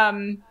moment.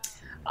 I'm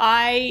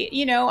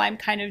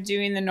kind of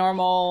doing the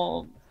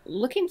normal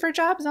looking for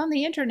jobs on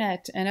the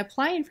internet and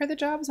applying for the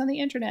jobs on the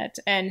internet.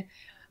 And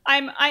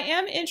I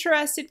am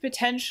interested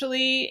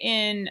potentially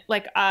in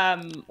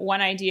one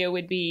idea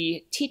would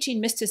be teaching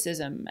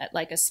mysticism at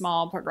like a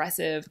small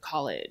progressive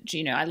college.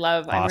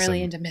 I'm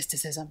really into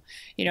mysticism.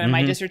 In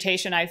my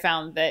dissertation, I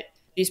found that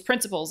these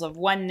principles of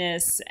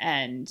oneness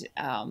and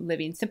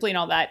living simply and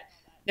all that,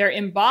 they're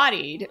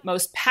embodied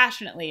most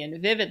passionately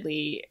and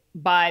vividly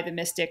by the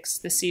mystics,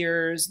 the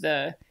seers,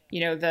 the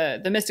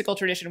mystical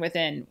tradition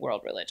within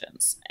world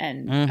religions.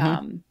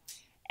 And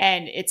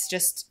and it's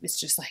just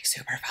like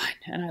super fun,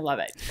 and I love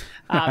it.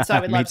 So I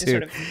would love to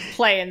sort of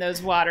play in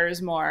those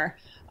waters more.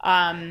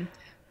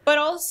 But but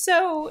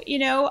also,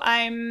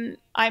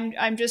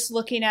 I'm just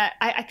looking at,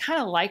 I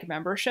kind of like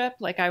membership.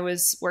 Like I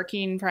was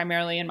working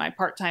primarily in my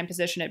part-time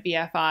position at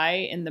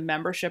BFI in the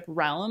membership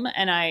realm.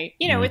 And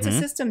it's a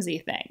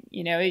systems-y thing,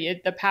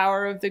 the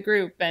power of the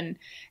group and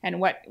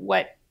what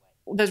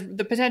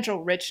the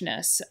potential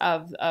richness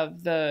of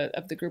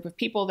the group of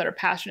people that are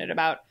passionate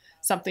about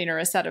something or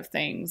a set of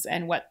things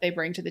and what they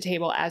bring to the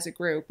table as a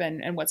group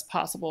and what's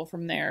possible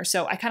from there.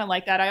 So I kind of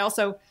like that. I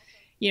also,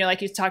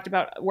 like you talked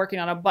about working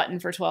on a button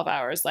for 12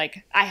 hours,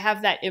 like I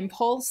have that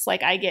impulse,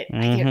 like I get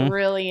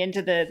really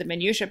into the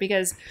minutia,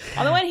 because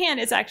on the one hand,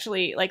 it's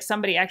actually like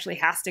somebody actually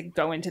has to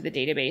go into the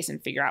database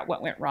and figure out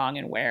what went wrong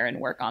and where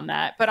and work on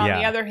that. But on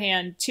the other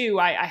hand too,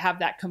 I have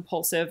that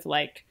compulsive,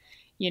 like,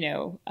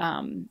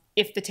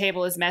 if the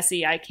table is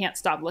messy, I can't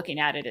stop looking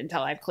at it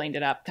until I've cleaned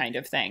it up kind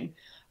of thing.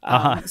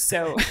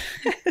 So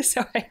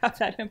I have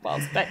that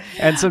impulse,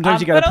 and sometimes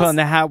you got to put on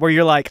the hat where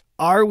you're like,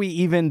 are we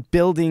even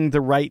building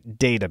the right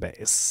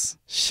database?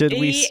 Should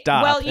we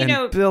stop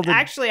and build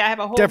actually, I have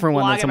a whole different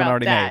blog one that someone about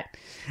already that.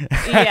 made?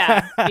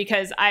 Yeah,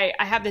 because I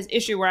have this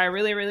issue where I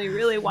really, really,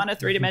 really want a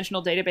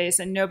 3-dimensional database,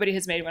 and nobody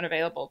has made one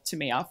available to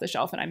me off the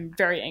shelf, and I'm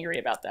very angry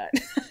about that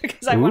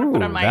because I want to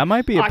put on my that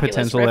might be a Oculus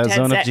potential Rift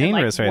zone of headset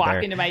genius and, right walk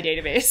there. into my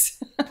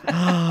database.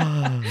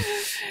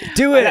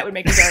 Do it. That would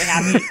make me very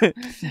happy.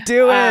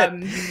 Do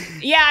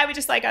it. Yeah, I would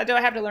just like, do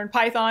I have to learn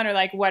Python, or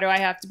like, what do I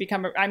have to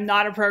become? I'm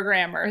not a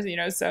programmer,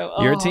 so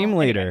you're a team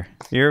leader.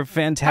 You're a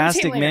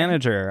fantastic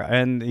manager,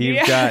 and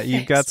you've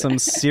got some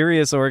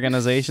serious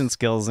organization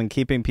skills and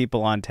keeping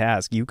people on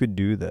task. You could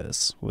do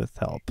this with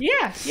help.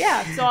 Yeah.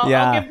 So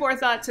I'll give more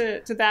thought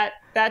to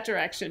that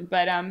direction.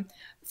 But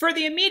for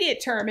the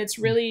immediate term, it's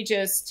really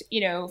just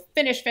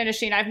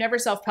finishing. I've never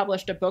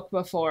self-published a book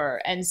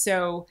before, and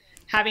so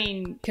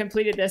having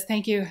completed this,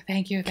 thank you.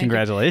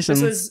 Congratulations.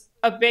 This was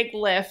a big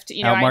lift.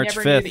 I March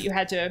never 5th. knew that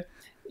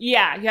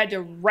you had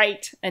to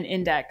write an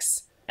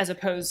index as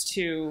opposed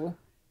to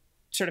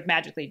sort of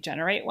magically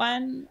generate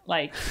one.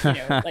 Like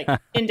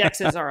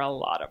indexes are a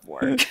lot of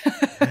work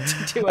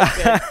to do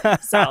a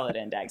good solid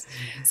index.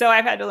 So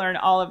I've had to learn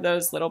all of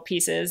those little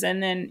pieces,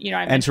 and then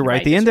and to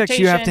write the index,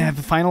 you have to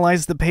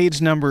finalize the page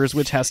numbers,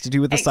 which has to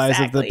do with the size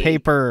of the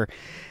paper.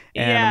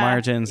 And the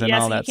margins and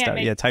all that stuff.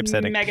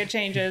 Typesetting. Mega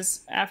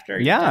changes after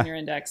you've done your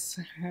index.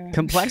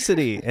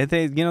 Complexity.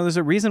 There's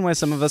a reason why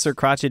some of us are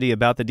crotchety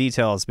about the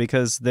details,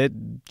 because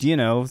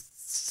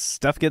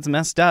stuff gets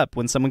messed up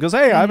when someone goes,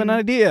 "Hey, I have an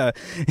idea."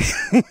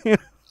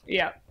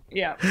 Yeah.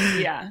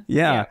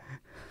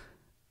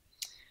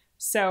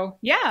 So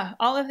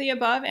all of the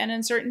above and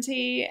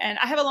uncertainty. And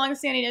I have a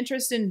long-standing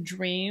interest in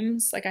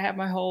dreams. Like I have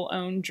my whole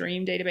own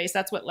dream database.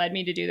 That's what led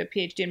me to do the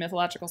PhD in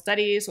mythological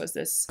studies, was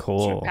this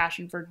sort of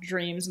passion for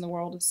dreams in the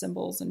world of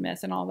symbols and myth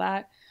and all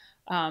that.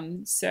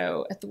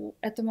 So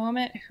at the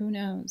moment, who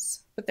knows?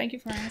 But thank you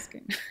for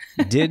asking.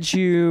 Did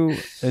you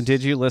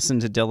listen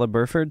to Della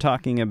Burford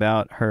talking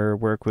about her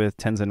work with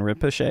Tenzin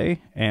Rinpoche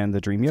and the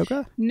Dream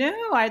Yoga? No,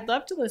 I'd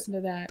love to listen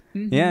to that.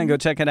 Yeah, go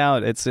check it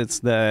out. It's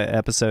the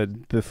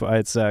episode before.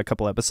 It's a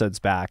couple episodes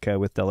back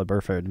with Della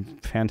Burford.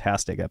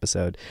 Fantastic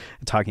episode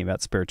talking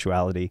about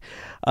spirituality.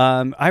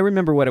 I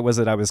remember what it was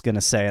that I was going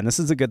to say, and this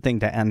is a good thing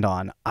to end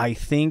on. I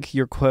think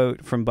your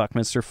quote from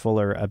Buckminster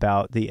Fuller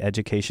about the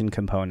education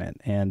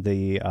component and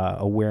the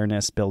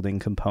awareness building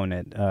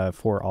component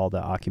for all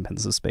the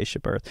occupants of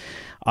Spaceship Earth.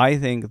 I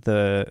think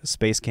the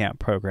Space Camp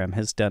program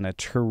has done a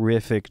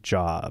terrific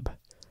job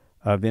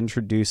of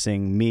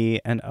introducing me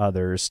and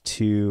others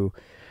to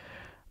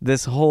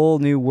this whole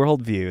new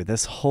worldview,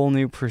 this whole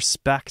new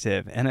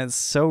perspective. And it's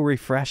so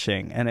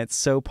refreshing and it's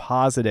so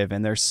positive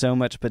and there's so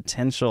much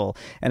potential.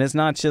 And it's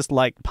not just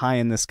like pie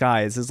in the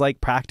sky. It's like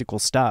practical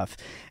stuff.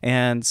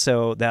 And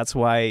so that's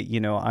why,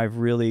 I've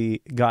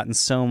really gotten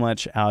so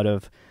much out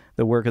of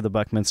the work of the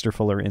Buckminster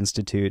Fuller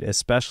Institute,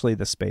 especially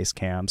the space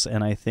camps.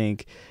 And I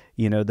think,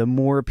 the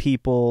more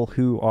people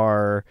who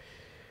are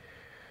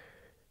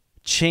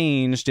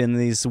changed in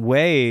these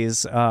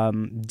ways,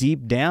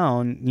 deep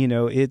down,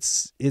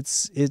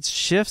 it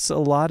shifts a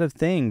lot of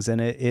things,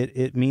 and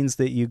it means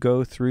that you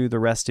go through the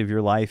rest of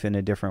your life in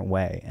a different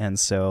way. And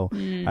so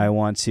I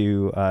want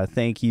to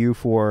thank you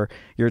for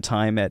your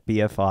time at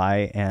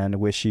BFI and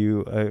wish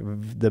you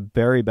the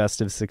very best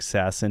of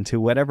success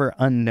into whatever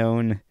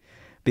unknown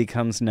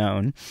becomes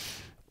known.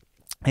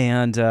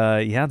 And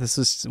this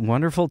is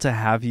wonderful to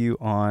have you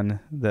on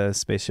the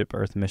Spaceship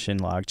Earth Mission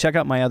Log. Check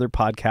out my other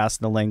podcast,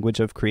 The Language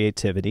of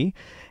Creativity.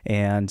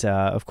 And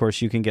of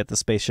course, you can get the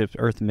Spaceship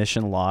Earth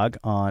Mission Log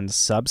on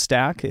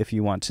Substack if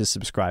you want to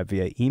subscribe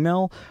via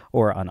email,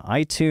 or on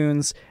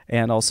iTunes,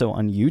 and also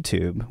on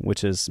YouTube,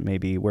 which is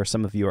maybe where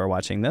some of you are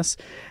watching this.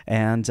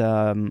 And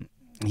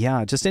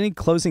just any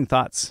closing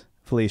thoughts,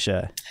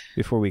 Felicia,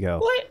 before we go?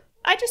 Well,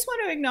 I just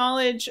want to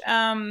acknowledge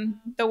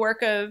the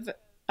work of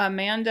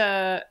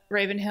Amanda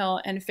Ravenhill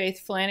and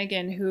Faith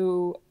Flanagan,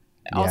 who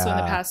also in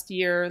the Yeah. past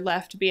year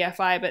left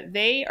BFI, but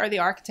they are the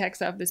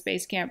architects of the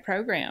Space Camp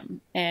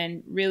program,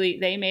 and really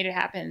they made it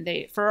happen.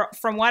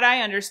 From what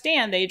I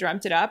understand, they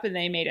dreamt it up and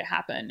they made it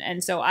happen.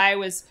 And so I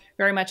was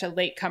very much a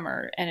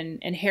latecomer and an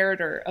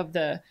inheritor of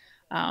the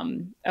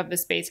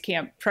Space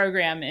Camp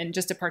program, and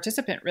just a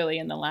participant really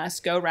in the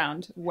last go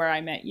round where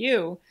I met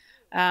you.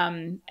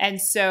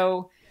 And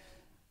so,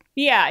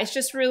 yeah, it's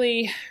just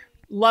really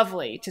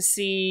lovely to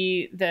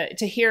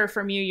to hear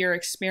from you, your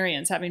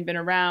experience, having been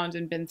around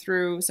and been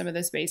through some of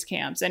the space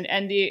camps,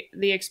 and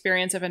the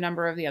experience of a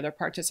number of the other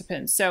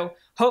participants. So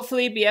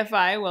hopefully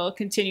BFI will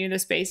continue the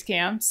space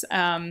camps,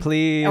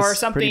 Please, or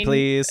something, pretty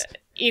please.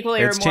 Equally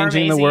It's or more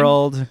changing amazing. the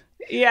world.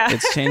 Yeah.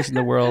 It's changing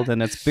the world,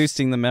 and it's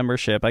boosting the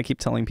membership. I keep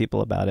telling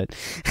people about it.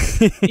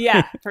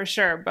 Yeah, for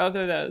sure. Both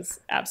of those.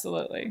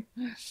 Absolutely.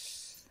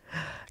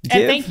 Give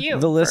and thank you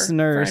the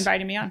listeners for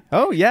inviting me on.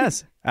 Oh,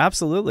 yes,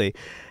 absolutely.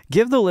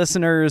 Give the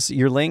listeners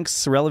your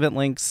links, relevant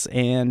links,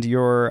 and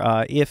your,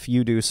 if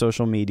you do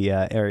social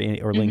media or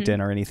LinkedIn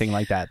or anything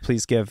like that,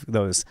 please give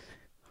those.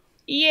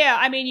 Yeah,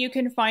 I mean, you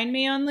can find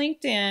me on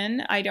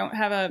LinkedIn. I don't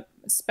have a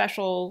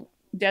special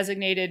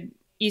designated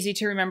easy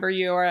to remember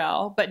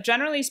URL, but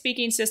generally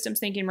speaking,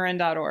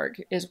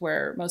 systemsthinkingmarin.org is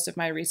where most of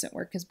my recent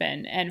work has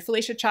been, and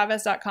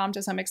FeliciaChavez.com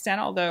to some extent,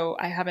 although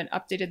I haven't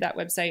updated that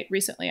website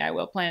recently. I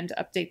will plan to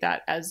update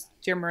that as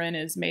Dear Marin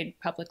is made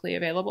publicly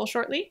available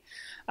shortly.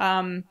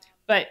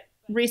 But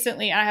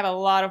recently I have a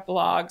lot of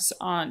blogs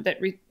on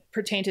that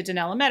pertain to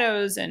Donella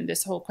Meadows, and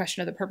this whole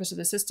question of the purpose of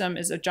the system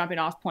is a jumping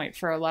off point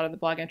for a lot of the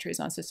blog entries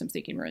on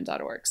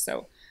systemsthinkingmarin.org.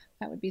 So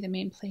that would be the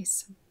main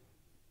place.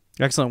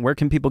 Excellent. Where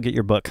can people get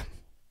your book?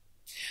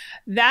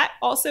 That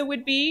also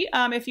would be,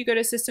 if you go to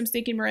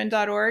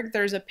systemsthinkingmarin.org,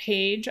 there's a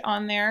page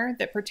on there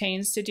that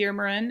pertains to Dear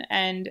Marin.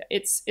 And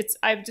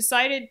I've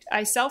decided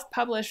I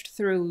self-published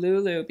through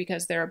Lulu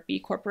because they're a B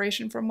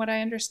corporation from what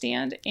I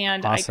understand.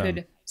 And Awesome. I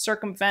could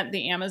circumvent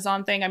the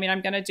Amazon thing. I mean,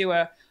 I'm going to do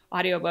a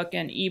audiobook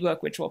and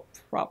ebook, which will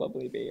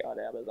probably be on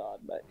Amazon,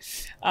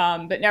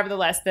 but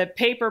nevertheless, the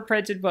paper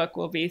printed book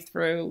will be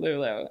through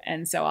Lulu.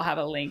 And so I'll have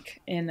a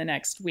link in the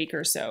next week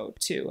or so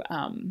to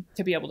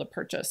be able to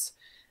purchase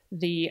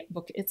the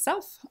book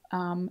itself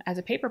as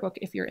a paper book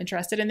if you're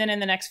interested. And then in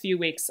the next few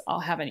weeks,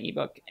 I'll have an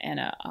ebook and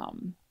a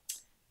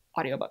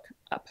audiobook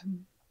up.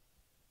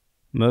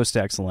 Most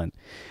excellent.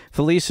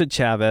 Felicia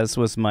Chavez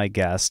was my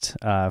guest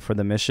for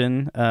the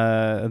mission,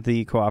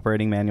 the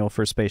Cooperating Manual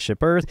for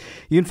Spaceship Earth.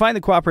 You can find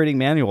the Cooperating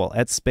Manual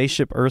at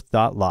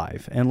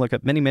spaceshipearth.live and look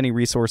up many, many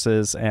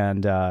resources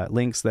and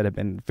links that have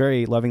been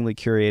very lovingly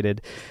curated,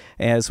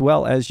 as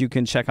well as you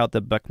can check out the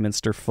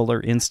Buckminster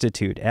Fuller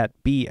Institute at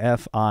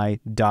bfi.org.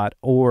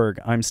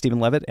 I'm Stephen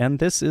Levitt, and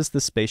this is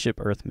the Spaceship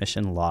Earth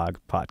Mission Log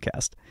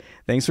podcast.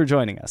 Thanks for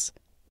joining us.